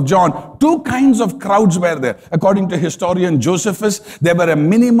Gospel of John, two kinds of crowds were there. According to historian Josephus, there were a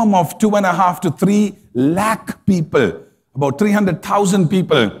minimum of 2.5 to 3 lakh people, about 300,000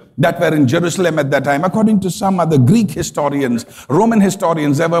 people that were in Jerusalem at that time. According to some other Greek historians, Roman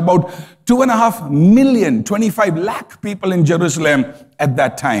historians, there were about 2.5 million, 25 lakh people in Jerusalem at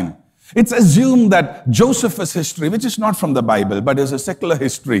that time. It's assumed that Josephus' history, which is not from the Bible, but is a secular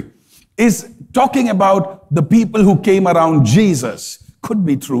history, is talking about the people who came around Jesus. Could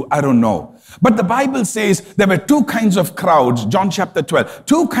be true, I don't know. But the Bible says there were two kinds of crowds, John chapter 12,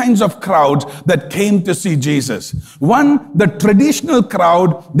 two kinds of crowds that came to see Jesus. One, the traditional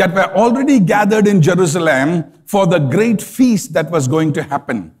crowd that were already gathered in Jerusalem for the great feast that was going to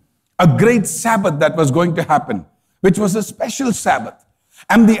happen, a great Sabbath that was going to happen, which was a special Sabbath.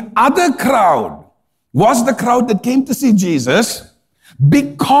 And the other crowd was the crowd that came to see Jesus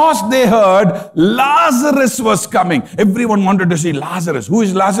because they heard Lazarus was coming. Everyone wanted to see Lazarus. Who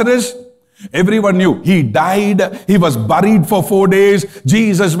is Lazarus? Everyone knew. He died. He was buried for 4 days.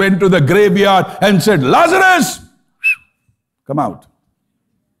 Jesus went to the graveyard and said, Lazarus, come out.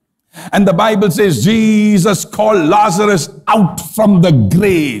 And the Bible says Jesus called Lazarus out from the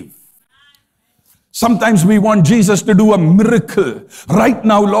grave. Sometimes we want Jesus to do a miracle. Right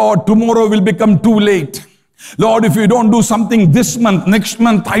now, Lord, tomorrow will become too late. Lord, if you don't do something this month, next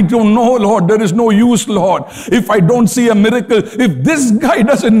month, I don't know, Lord. There is no use, Lord. If I don't see a miracle, if this guy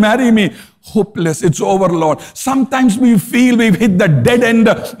doesn't marry me, hopeless, it's over, Lord. Sometimes we feel we've hit the dead end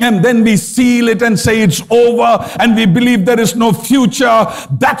and then we seal it and say it's over and we believe there is no future.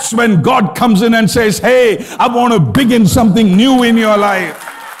 That's when God comes in and says, hey, I want to begin something new in your life.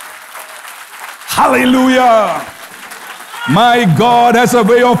 Hallelujah. My God has a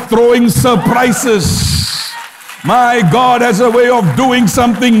way of throwing surprises. My God has a way of doing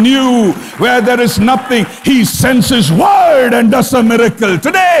something new where there is nothing. He sends His word and does a miracle.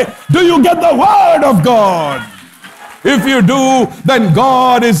 Today, do you get the word of God? If you do, then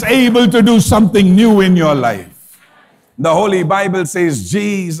God is able to do something new in your life. The Holy Bible says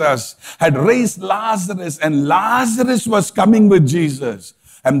Jesus had raised Lazarus and Lazarus was coming with Jesus.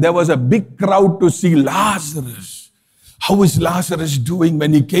 And there was a big crowd to see Lazarus. How is Lazarus doing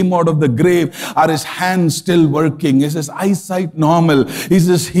when he came out of the grave? Are his hands still working? Is his eyesight normal? Is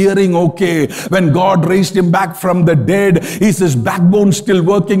his hearing okay? When God raised him back from the dead, is his backbone still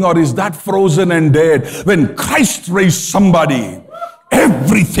working or is that frozen and dead? When Christ raised somebody,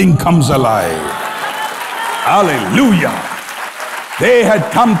 everything comes alive. Hallelujah. They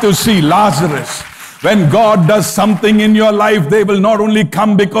had come to see Lazarus. When God does something in your life, they will not only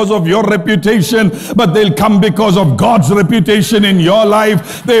come because of your reputation, but they'll come because of God's reputation in your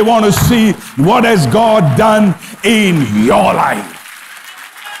life. They want to see what has God done in your life.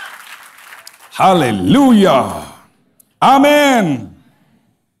 Hallelujah. Amen.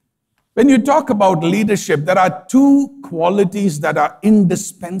 When you talk about leadership, there are two qualities that are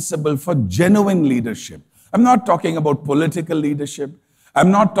indispensable for genuine leadership. I'm not talking about political leadership. I'm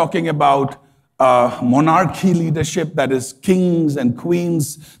not talking about monarchy leadership, that is kings and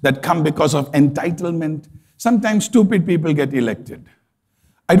queens that come because of entitlement. Sometimes stupid people get elected.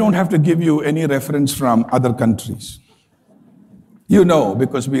 I don't have to give you any reference from other countries. You know,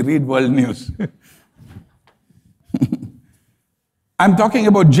 because we read world news. I'm talking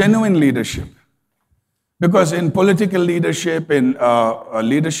about genuine leadership. Because in political leadership, in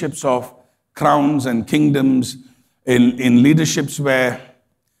leaderships of crowns and kingdoms, in leaderships where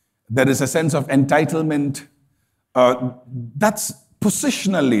there is a sense of entitlement. That's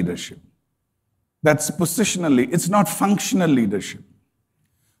positional leadership. That's positionally. It's not functional leadership.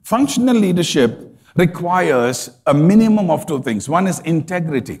 Functional leadership requires a minimum of two things. One is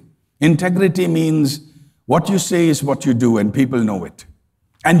integrity. Integrity means what you say is what you do and people know it.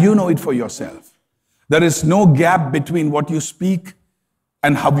 And you know it for yourself. There is no gap between what you speak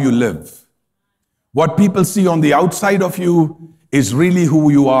and how you live. What people see on the outside of you is really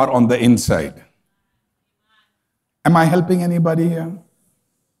who you are on the inside. Am I helping anybody here?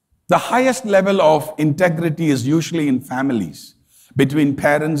 The highest level of integrity is usually in families, between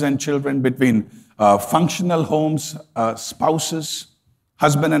parents and children, between functional homes, spouses,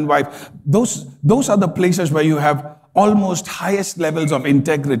 husband and wife. Those are the places where you have almost highest levels of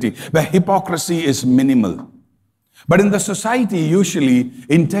integrity, where hypocrisy is minimal. But in the society, usually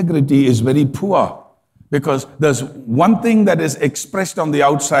integrity is very poor, because there's one thing that is expressed on the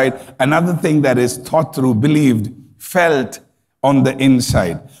outside, another thing that is thought through, believed, felt on the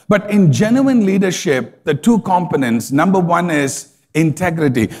inside. But in genuine leadership, the two components, number one is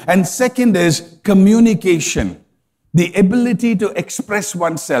integrity, and second is communication. The ability to express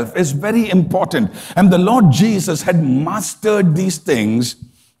oneself is very important. And the Lord Jesus had mastered these things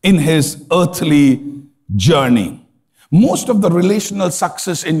in his earthly journey. Most of the relational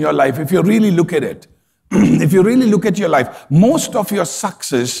success in your life, if you really look at it, if you really look at your life, most of your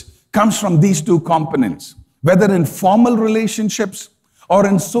success comes from these two components, whether in formal relationships or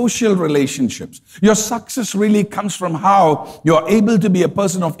in social relationships. Your success really comes from how you're able to be a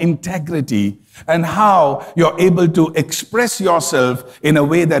person of integrity and how you're able to express yourself in a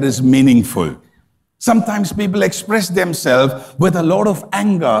way that is meaningful. Sometimes people express themselves with a lot of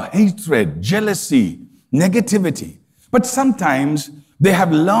anger, hatred, jealousy, negativity. But sometimes they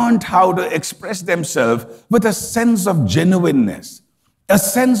have learned how to express themselves with a sense of genuineness, a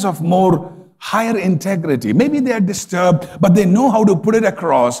sense of more higher integrity. Maybe they are disturbed, but they know how to put it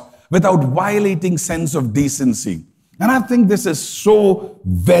across without violating sense of decency. And I think this is so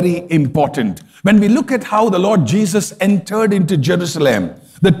very important. When we look at how the Lord Jesus entered into Jerusalem,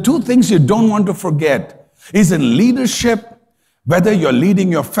 the two things you don't want to forget is in leadership, whether you're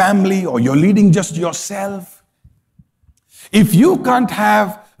leading your family or you're leading just yourself. If you can't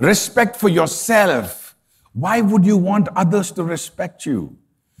have respect for yourself, why would you want others to respect you?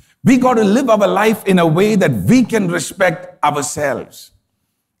 We got to live our life in a way that we can respect ourselves.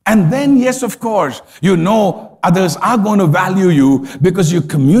 And then, yes, of course, you know others are going to value you because you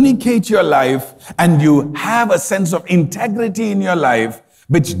communicate your life and you have a sense of integrity in your life,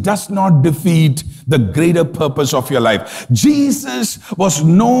 which does not defeat the greater purpose of your life. Jesus was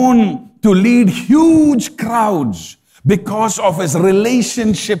known to lead huge crowds because of his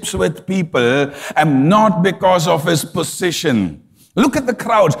relationships with people and not because of his position. Look at the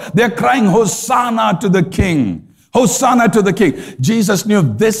crowds. They're crying, Hosanna to the King. Hosanna to the King. Jesus knew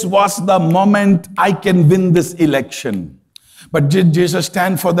this was the moment I can win this election. But did Jesus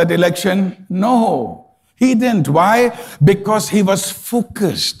stand for that election? No, he didn't. Why? Because he was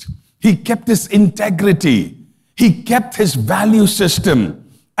focused. He kept his integrity. He kept his value system.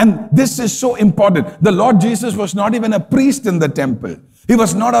 And this is so important. The Lord Jesus was not even a priest in the temple. He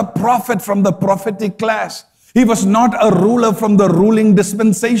was not a prophet from the prophetic class. He was not a ruler from the ruling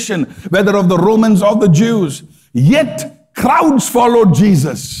dispensation, whether of the Romans or the Jews. Yet crowds followed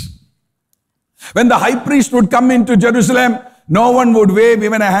Jesus. When the high priest would come into Jerusalem, no one would wave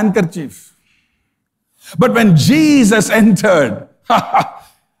even a handkerchief. But when Jesus entered,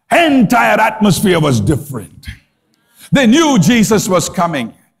 entire atmosphere was different. They knew Jesus was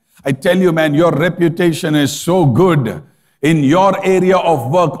coming. I tell you, man, your reputation is so good in your area of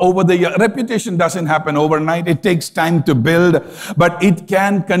work over the year. Reputation doesn't happen overnight. It takes time to build, but it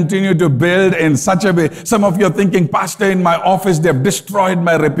can continue to build in such a way. Some of you are thinking, Pastor, in my office, they've destroyed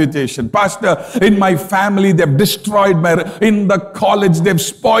my reputation. Pastor, in my family, they've destroyed in the college, they've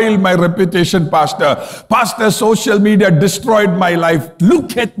spoiled my reputation, Pastor. Pastor, social media destroyed my life.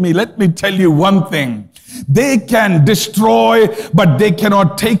 Look at me. Let me tell you one thing. They can destroy, but they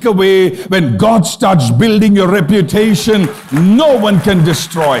cannot take away. When God starts building your reputation, no one can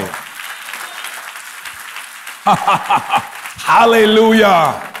destroy.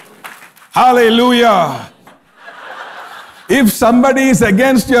 Hallelujah. Hallelujah. If somebody is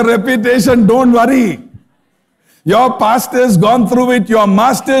against your reputation, don't worry. Your pastor's gone through it. Your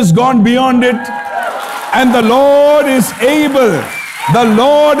master's gone beyond it. And the Lord is able. The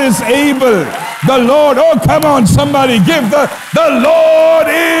Lord is able. The Lord, oh come on, somebody give the Lord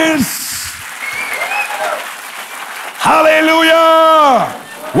is. Hallelujah.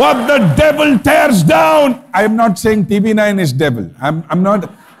 What the devil tears down. I am not saying TV9 is devil. I'm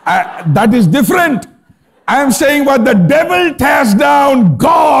not, that is different. I am saying what the devil tears down,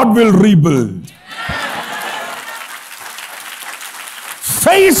 God will rebuild.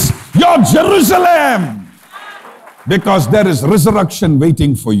 Face your Jerusalem, because there is resurrection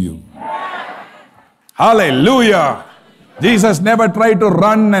waiting for you. Hallelujah. Jesus never tried to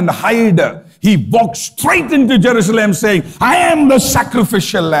run and hide. He walked straight into Jerusalem saying, I am the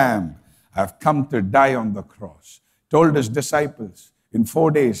sacrificial lamb. I've come to die on the cross. Told his disciples, in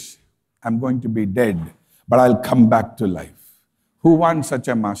 4 days, I'm going to be dead, but I'll come back to life. Who wants such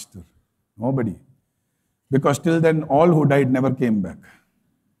a master? Nobody. Because till then, all who died never came back.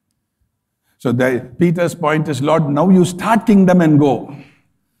 So Peter's point is, Lord, now you start kingdom and go.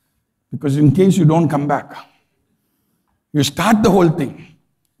 Because in case you don't come back, you start the whole thing.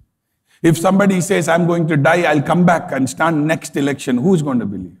 If somebody says, I'm going to die, I'll come back and stand next election, who's going to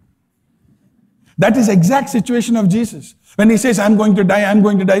believe? That is exact situation of Jesus. When he says, I'm going to die, I'm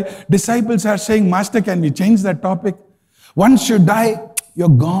going to die, disciples are saying, Master, can we change that topic? Once you die, you're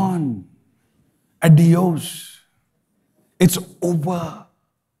gone. Adios. It's over.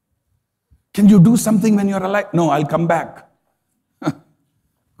 Can you do something when you're alive? No, I'll come back.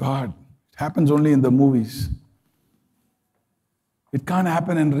 God, it happens only in the movies. It can't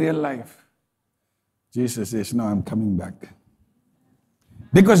happen in real life. Jesus says, no, I'm coming back.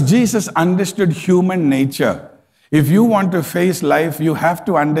 Because Jesus understood human nature. If you want to face life, you have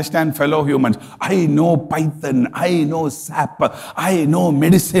to understand fellow humans. I know Python, I know SAP, I know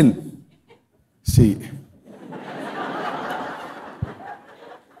medicine. See,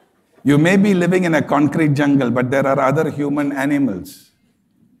 you may be living in a concrete jungle, but there are other human animals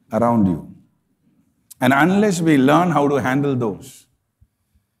around you. And unless we learn how to handle those,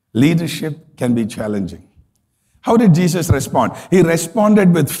 leadership can be challenging. How did Jesus respond? He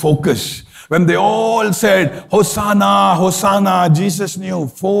responded with focus. When they all said, Hosanna, Hosanna, Jesus knew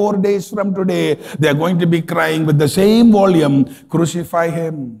 4 days from today, they are going to be crying with the same volume, crucify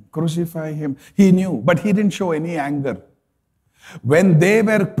him, crucify him. He knew, but he didn't show any anger. When they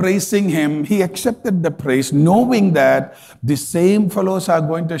were praising him, he accepted the praise, knowing that the same fellows are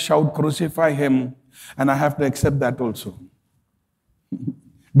going to shout, crucify him, and I have to accept that also.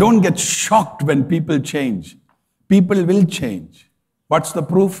 Don't get shocked when people change. People will change. What's the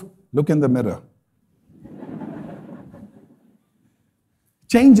proof? Look in the mirror.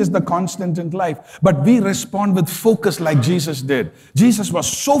 Change is the constant in life, but we respond with focus like Jesus did. Jesus was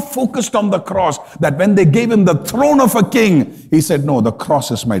so focused on the cross that when they gave him the throne of a king, he said, no, the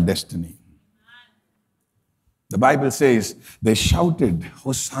cross is my destiny. The Bible says they shouted,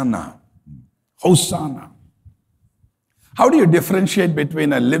 Hosanna, Hosanna. How do you differentiate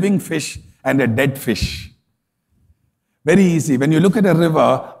between a living fish and a dead fish? Very easy. When you look at a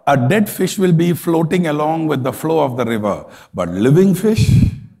river, a dead fish will be floating along with the flow of the river. But living fish,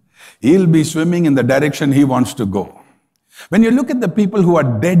 he'll be swimming in the direction he wants to go. When you look at the people who are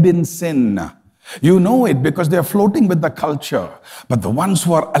dead in sin, you know it because they are floating with the culture. But the ones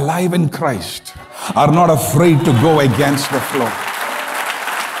who are alive in Christ are not afraid to go against the flow.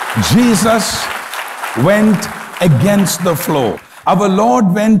 Jesus went against the flow. Our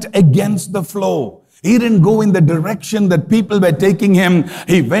Lord went against the flow. He didn't go in the direction that people were taking him.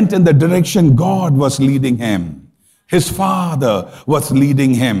 He went in the direction God was leading him. His Father was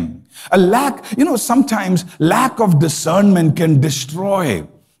leading him. Sometimes lack of discernment can destroy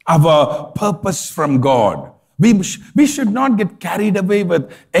our purpose from God. We should not get carried away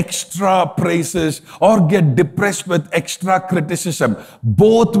with extra praises or get depressed with extra criticism.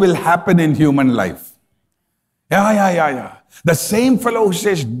 Both will happen in human life. Yeah. The same fellow who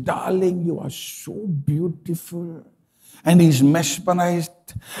says, darling, you are so beautiful. And he's mesmerized.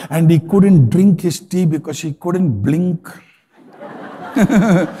 And he couldn't drink his tea because he couldn't blink.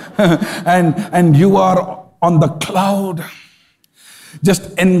 and you are on the cloud.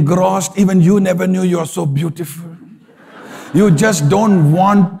 Just engrossed. Even you never knew you are so beautiful. You just don't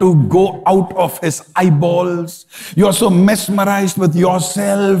want to go out of his eyeballs. You're so mesmerized with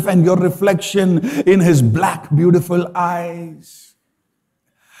yourself and your reflection in his black, beautiful eyes.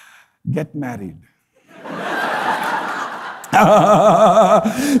 Get married.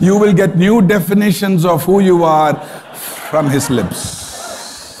 You will get new definitions of who you are from his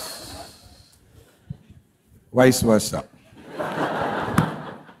lips. Vice versa.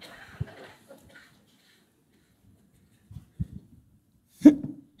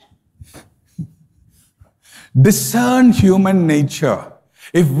 Discern human nature.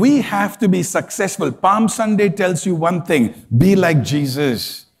 If we have to be successful, Palm Sunday tells you one thing, be like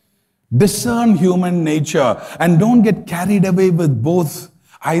Jesus. Discern human nature and don't get carried away with both,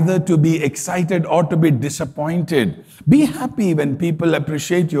 either to be excited or to be disappointed. Be happy when people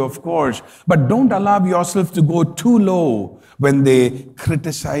appreciate you, of course, but don't allow yourself to go too low when they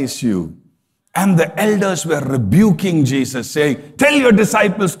criticize you. And the elders were rebuking Jesus, saying, tell your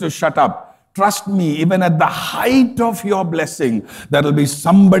disciples to shut up. Trust me, even at the height of your blessing, there will be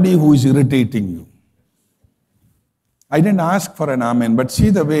somebody who is irritating you. I didn't ask for an amen, but see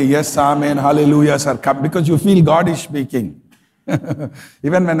the way, yes, amen, hallelujahs are come, because you feel God is speaking.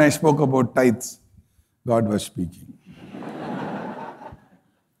 Even when I spoke about tithes, God was speaking.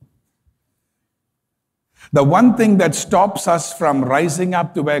 The one thing that stops us from rising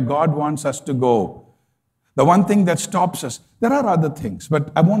up to where God wants us to go, the one thing that stops us, there are other things,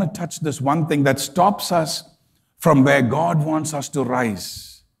 but I want to touch this one thing that stops us from where God wants us to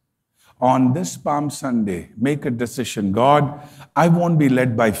rise. On this Palm Sunday, make a decision. God, I won't be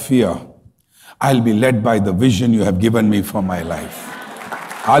led by fear. I'll be led by the vision you have given me for my life.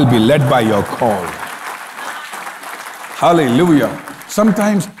 I'll be led by your call. Hallelujah.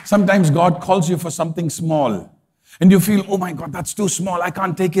 Sometimes God calls you for something small. And you feel, oh my God, that's too small. I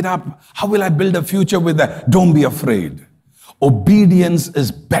can't take it up. How will I build a future with that? Don't be afraid. Obedience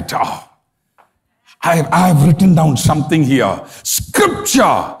is better. I've written down something here.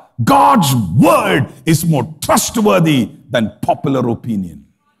 Scripture, God's word is more trustworthy than popular opinion.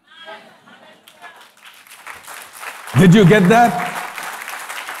 Did you get that?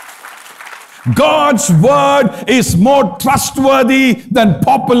 God's word is more trustworthy than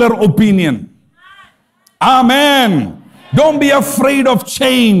popular opinion. Amen. Don't be afraid of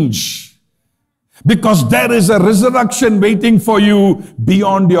change, because there is a resurrection waiting for you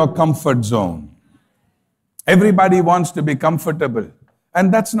beyond your comfort zone. Everybody wants to be comfortable,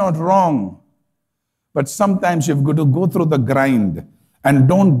 and that's not wrong. But sometimes you've got to go through the grind, and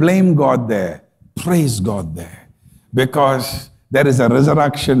don't blame God there. Praise God there, because there is a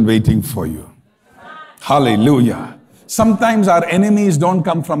resurrection waiting for you. Hallelujah. Sometimes our enemies don't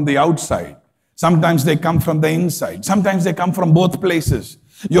come from the outside. Sometimes they come from the inside. Sometimes they come from both places.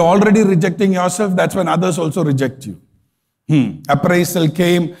 You're already rejecting yourself. That's when others also reject you. Appraisal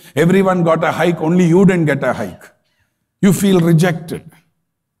came. Everyone got a hike. Only you didn't get a hike. You feel rejected.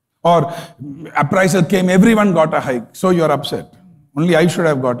 Or appraisal came. Everyone got a hike. So you're upset. Only I should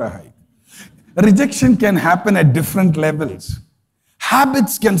have got a hike. Rejection can happen at different levels.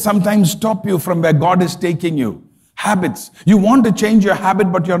 Habits can sometimes stop you from where God is taking you. Habits. You want to change your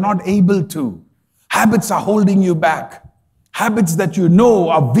habit, but you're not able to. Habits are holding you back. Habits that you know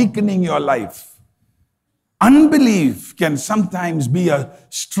are weakening your life. Unbelief can sometimes be a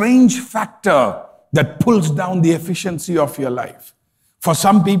strange factor that pulls down the efficiency of your life. For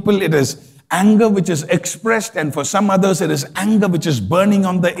some people, it is anger which is expressed, and for some others, it is anger which is burning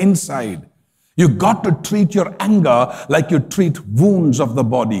on the inside. You got to treat your anger like you treat wounds of the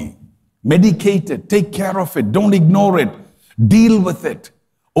body. Medicate it, take care of it, don't ignore it, deal with it,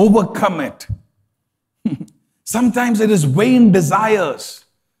 overcome it. Sometimes it is vain desires,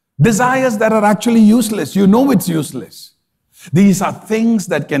 desires that are actually useless. You know it's useless. These are things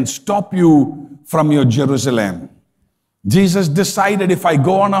that can stop you from your Jerusalem. Jesus decided, if I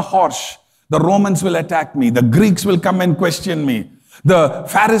go on a horse, the Romans will attack me, the Greeks will come and question me. The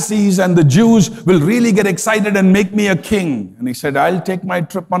Pharisees and the Jews will really get excited and make me a king. And he said, I'll take my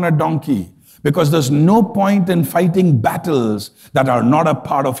trip on a donkey, because there's no point in fighting battles that are not a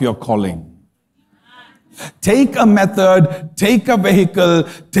part of your calling. Take a method, take a vehicle,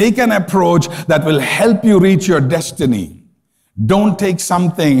 take an approach that will help you reach your destiny. Don't take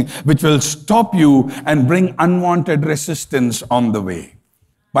something which will stop you and bring unwanted resistance on the way.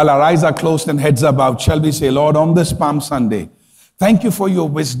 While our eyes are closed and heads are bowed, shall we say, Lord, on this Palm Sunday, thank you for your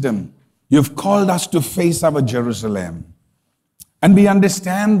wisdom. You've called us to face our Jerusalem. And we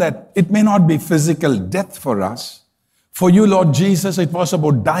understand that it may not be physical death for us. For you, Lord Jesus, it was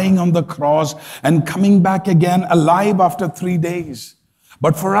about dying on the cross and coming back again alive after 3 days.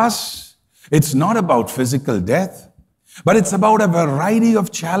 But for us, it's not about physical death, but it's about a variety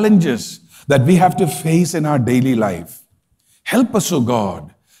of challenges that we have to face in our daily life. Help us, O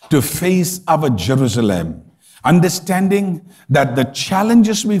God, to face our Jerusalem, understanding that the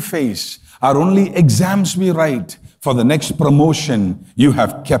challenges we face are only exams we write for the next promotion you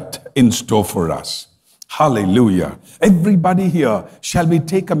have kept in store for us. Hallelujah. Everybody here, shall we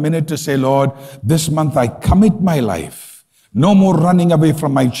take a minute to say, Lord, this month I commit my life. No more running away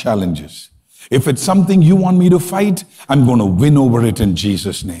from my challenges. If it's something you want me to fight, I'm going to win over it in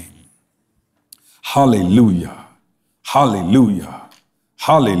Jesus' name. Hallelujah. Hallelujah.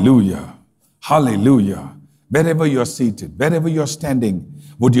 Hallelujah. Hallelujah. Wherever you're seated, wherever you're standing,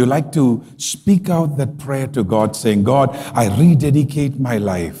 would you like to speak out that prayer to God, saying, God, I rededicate my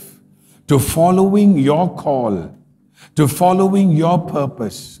life to following your call, to following your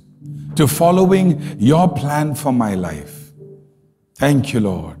purpose, to following your plan for my life. Thank you,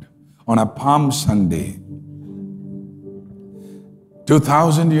 Lord. On a Palm Sunday,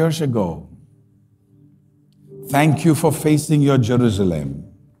 2,000 years ago, thank you for facing your Jerusalem.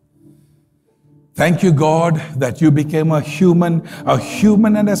 Thank you, God, that you became a human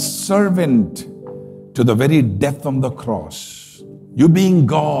and a servant to the very death on the cross. You being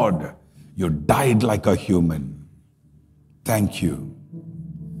God, you died like a human. Thank you.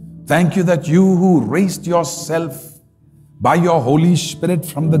 Thank you that you who raised yourself by your Holy Spirit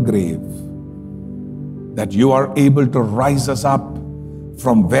from the grave, that you are able to rise us up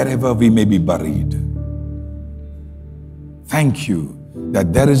from wherever we may be buried. Thank you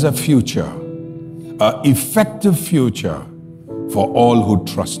that there is a future, an effective future for all who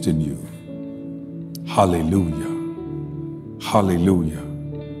trust in you. Hallelujah. Hallelujah.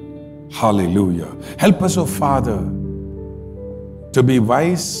 Hallelujah. Help us, oh Father, to be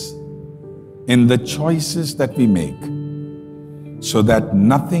wise in the choices that we make, so that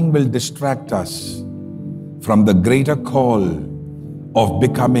nothing will distract us from the greater call of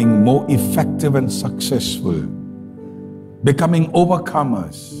becoming more effective and successful, becoming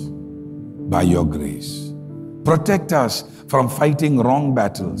overcomers by your grace. Protect us from fighting wrong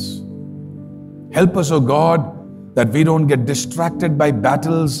battles. Help us, oh God, that we don't get distracted by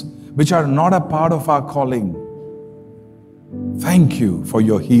battles which are not a part of our calling. Thank you for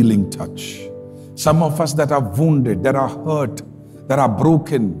your healing touch. Some of us that are wounded, that are hurt, that are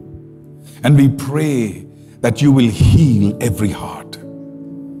broken, and we pray that you will heal every heart.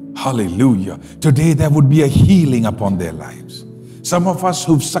 Hallelujah. Today there would be a healing upon their lives. Some of us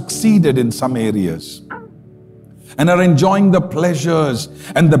who've succeeded in some areas and are enjoying the pleasures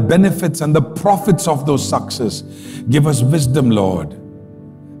and the benefits and the profits of those success, give us wisdom, Lord,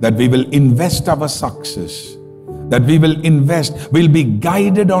 that we will invest our success, that we'll be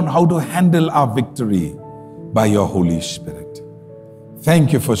guided on how to handle our victory by your Holy Spirit.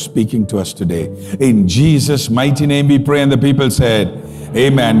 Thank you for speaking to us today. In Jesus' mighty name we pray, and the people said,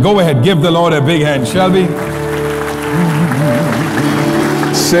 amen. Go ahead, give the Lord a big hand, shall we?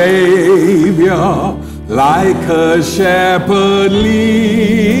 Savior, like a shepherd,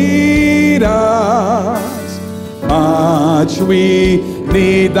 lead us. Much we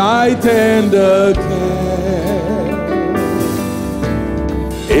need thy tender care.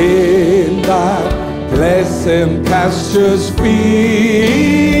 In thy pleasant pastures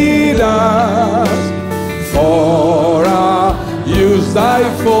feed us. For our use thy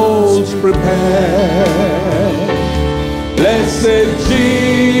folds prepare. Blessed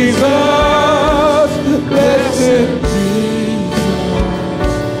Jesus, blessed Jesus,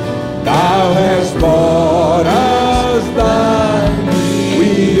 thou hast bought us thine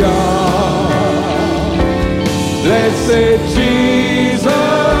we are. Blessed Jesus,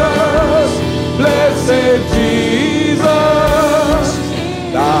 blessed Jesus,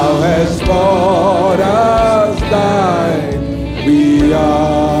 thou hast bought us thine we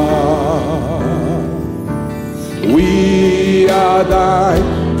are. We are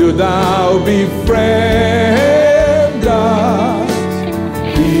thine, do thou befriend us,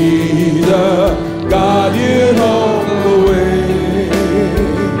 be the guardian of the way.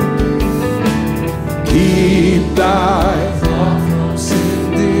 Keep thy thoughts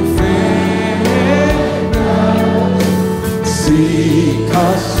in defend us, seek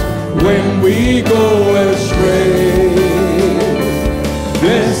us when we go astray.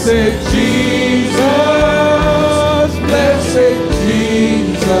 Blessed Jesus, blessed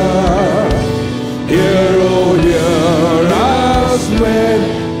Jesus, hear, oh, hear us when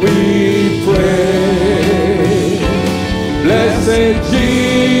we pray. Blessed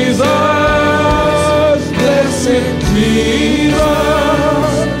Jesus, blessed Jesus,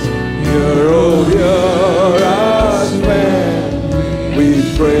 hear, oh, hear us when we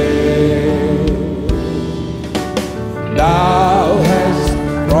pray. Thou hast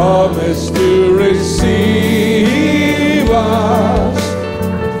promised to receive us,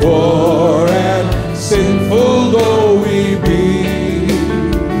 poor and sinful though we be.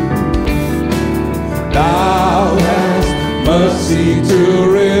 Thou hast mercy to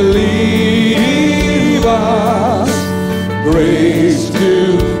relieve us, grace to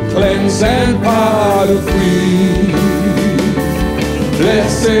cleanse and power to free.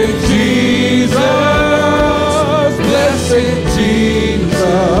 Blessed Jesus, blessed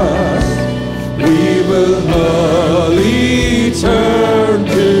Jesus, we will early turn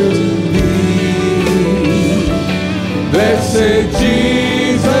to thee. Blessed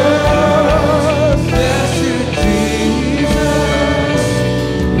Jesus, blessed Jesus,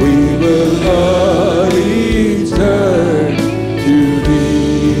 we will early turn to thee.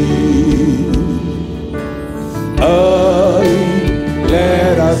 Early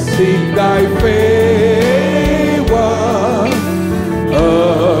let us see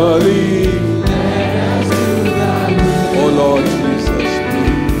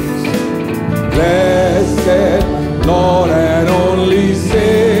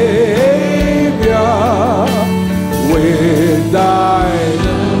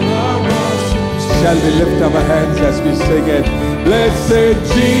lift our hands as we sing it. Blessed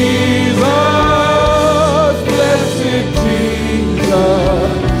Jesus, blessed Jesus,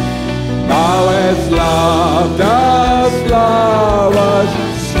 thou hast loved us, love us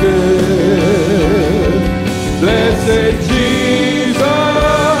still. Blessed Jesus,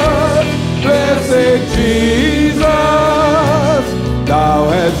 blessed Jesus, thou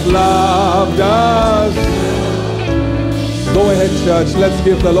hast loved us. Go ahead, church. Let's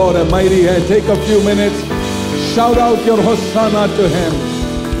give the Lord a mighty hand. Take a few minutes. Shout out your Hosanna to Him.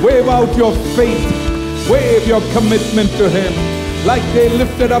 Wave out your faith. Wave your commitment to Him. Like they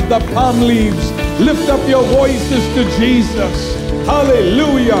lifted up the palm leaves. Lift up your voices to Jesus.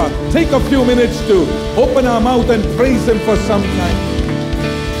 Hallelujah. Take a few minutes to open our mouth and praise Him for some time.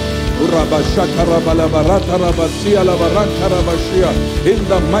 In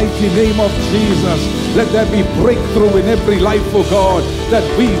the mighty name of Jesus, let there be breakthrough in every life, oh God, that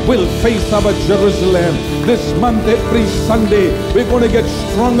we will face our Jerusalem. This month, every Sunday, we're going to get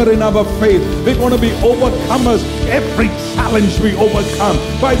stronger in our faith. We're going to be overcomers. Every challenge we overcome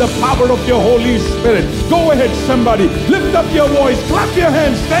by the power of your Holy Spirit. Go ahead, somebody. Lift up your voice. Clap your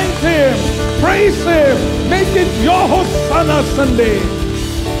hands. Thank Him. Praise Him. Make it your Hosanna Sunday.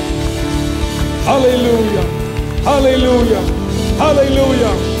 Hallelujah. Hallelujah.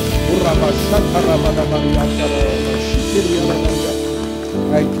 Hallelujah.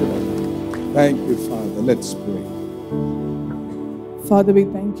 Thank you, Lord. Thank you, Father. Let's pray. Father, we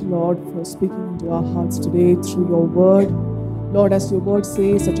thank you, Lord, for speaking into our hearts today through your word. Lord, as your word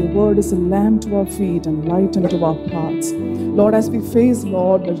says, that your word is a lamp to our feet and light unto our paths. Lord, as we face,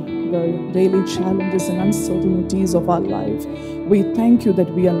 Lord, the daily challenges and uncertainties of our life, we thank you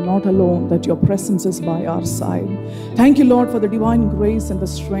that we are not alone, that your presence is by our side. Thank you, Lord, for the divine grace and the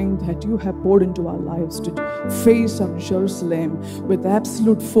strength that you have poured into our lives to face our Jerusalem with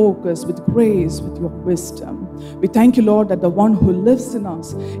absolute focus, with grace, with your wisdom. We thank you, Lord, that the one who lives in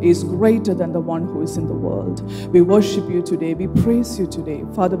us is greater than the one who is in the world. We worship you today. We praise you today.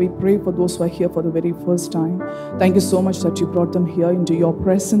 Father, we pray for those who are here for the very first time. Thank you so much that you brought them here into your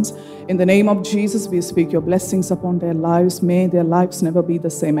presence. In the name of Jesus, we speak your blessings upon their lives. May their lives never be the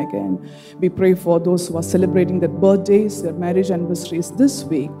same again. We pray for those who are celebrating their birthdays, their marriage anniversaries this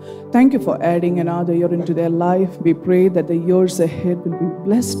week. Thank you for adding another year into their life. We pray that the years ahead will be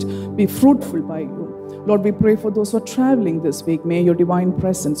blessed, be fruitful by you. Lord, we pray for those who are traveling this week. May your divine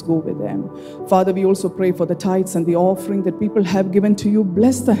presence go with them. Father, we also pray for the tithes and the offering that people have given to you.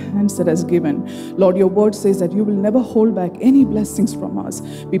 Bless the hands that has given. Lord, your word says that you will never hold back any blessings from us.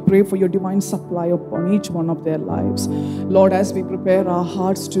 We pray for your divine supply upon each one of their lives. Lord, as we prepare our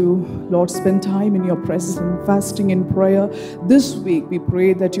hearts to, Lord, spend time in your presence and fasting in prayer this week, we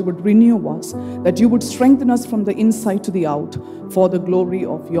pray that you would renew us, that you would strengthen us from the inside to the out for the glory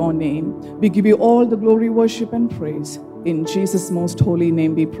of your name. We give you all the glory, worship, and praise. In Jesus' most holy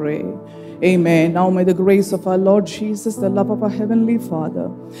name we pray. Amen. Now may the grace of our Lord Jesus, the love of our Heavenly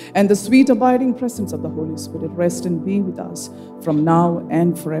Father, and the sweet abiding presence of the Holy Spirit rest and be with us from now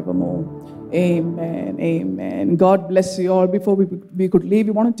and forevermore. Amen. Amen. God bless you all. Before we could leave,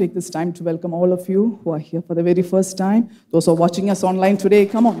 we want to take this time to welcome all of you who are here for the very first time. Those who are watching us online today,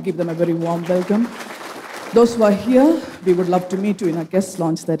 come on, give them a very warm welcome. Those who are here, we would love to meet you in our guest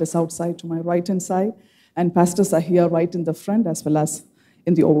lounge that is outside to my right-hand side. And pastors are here right in the front as well as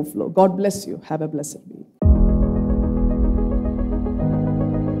in the overflow. God bless you. Have a blessed week.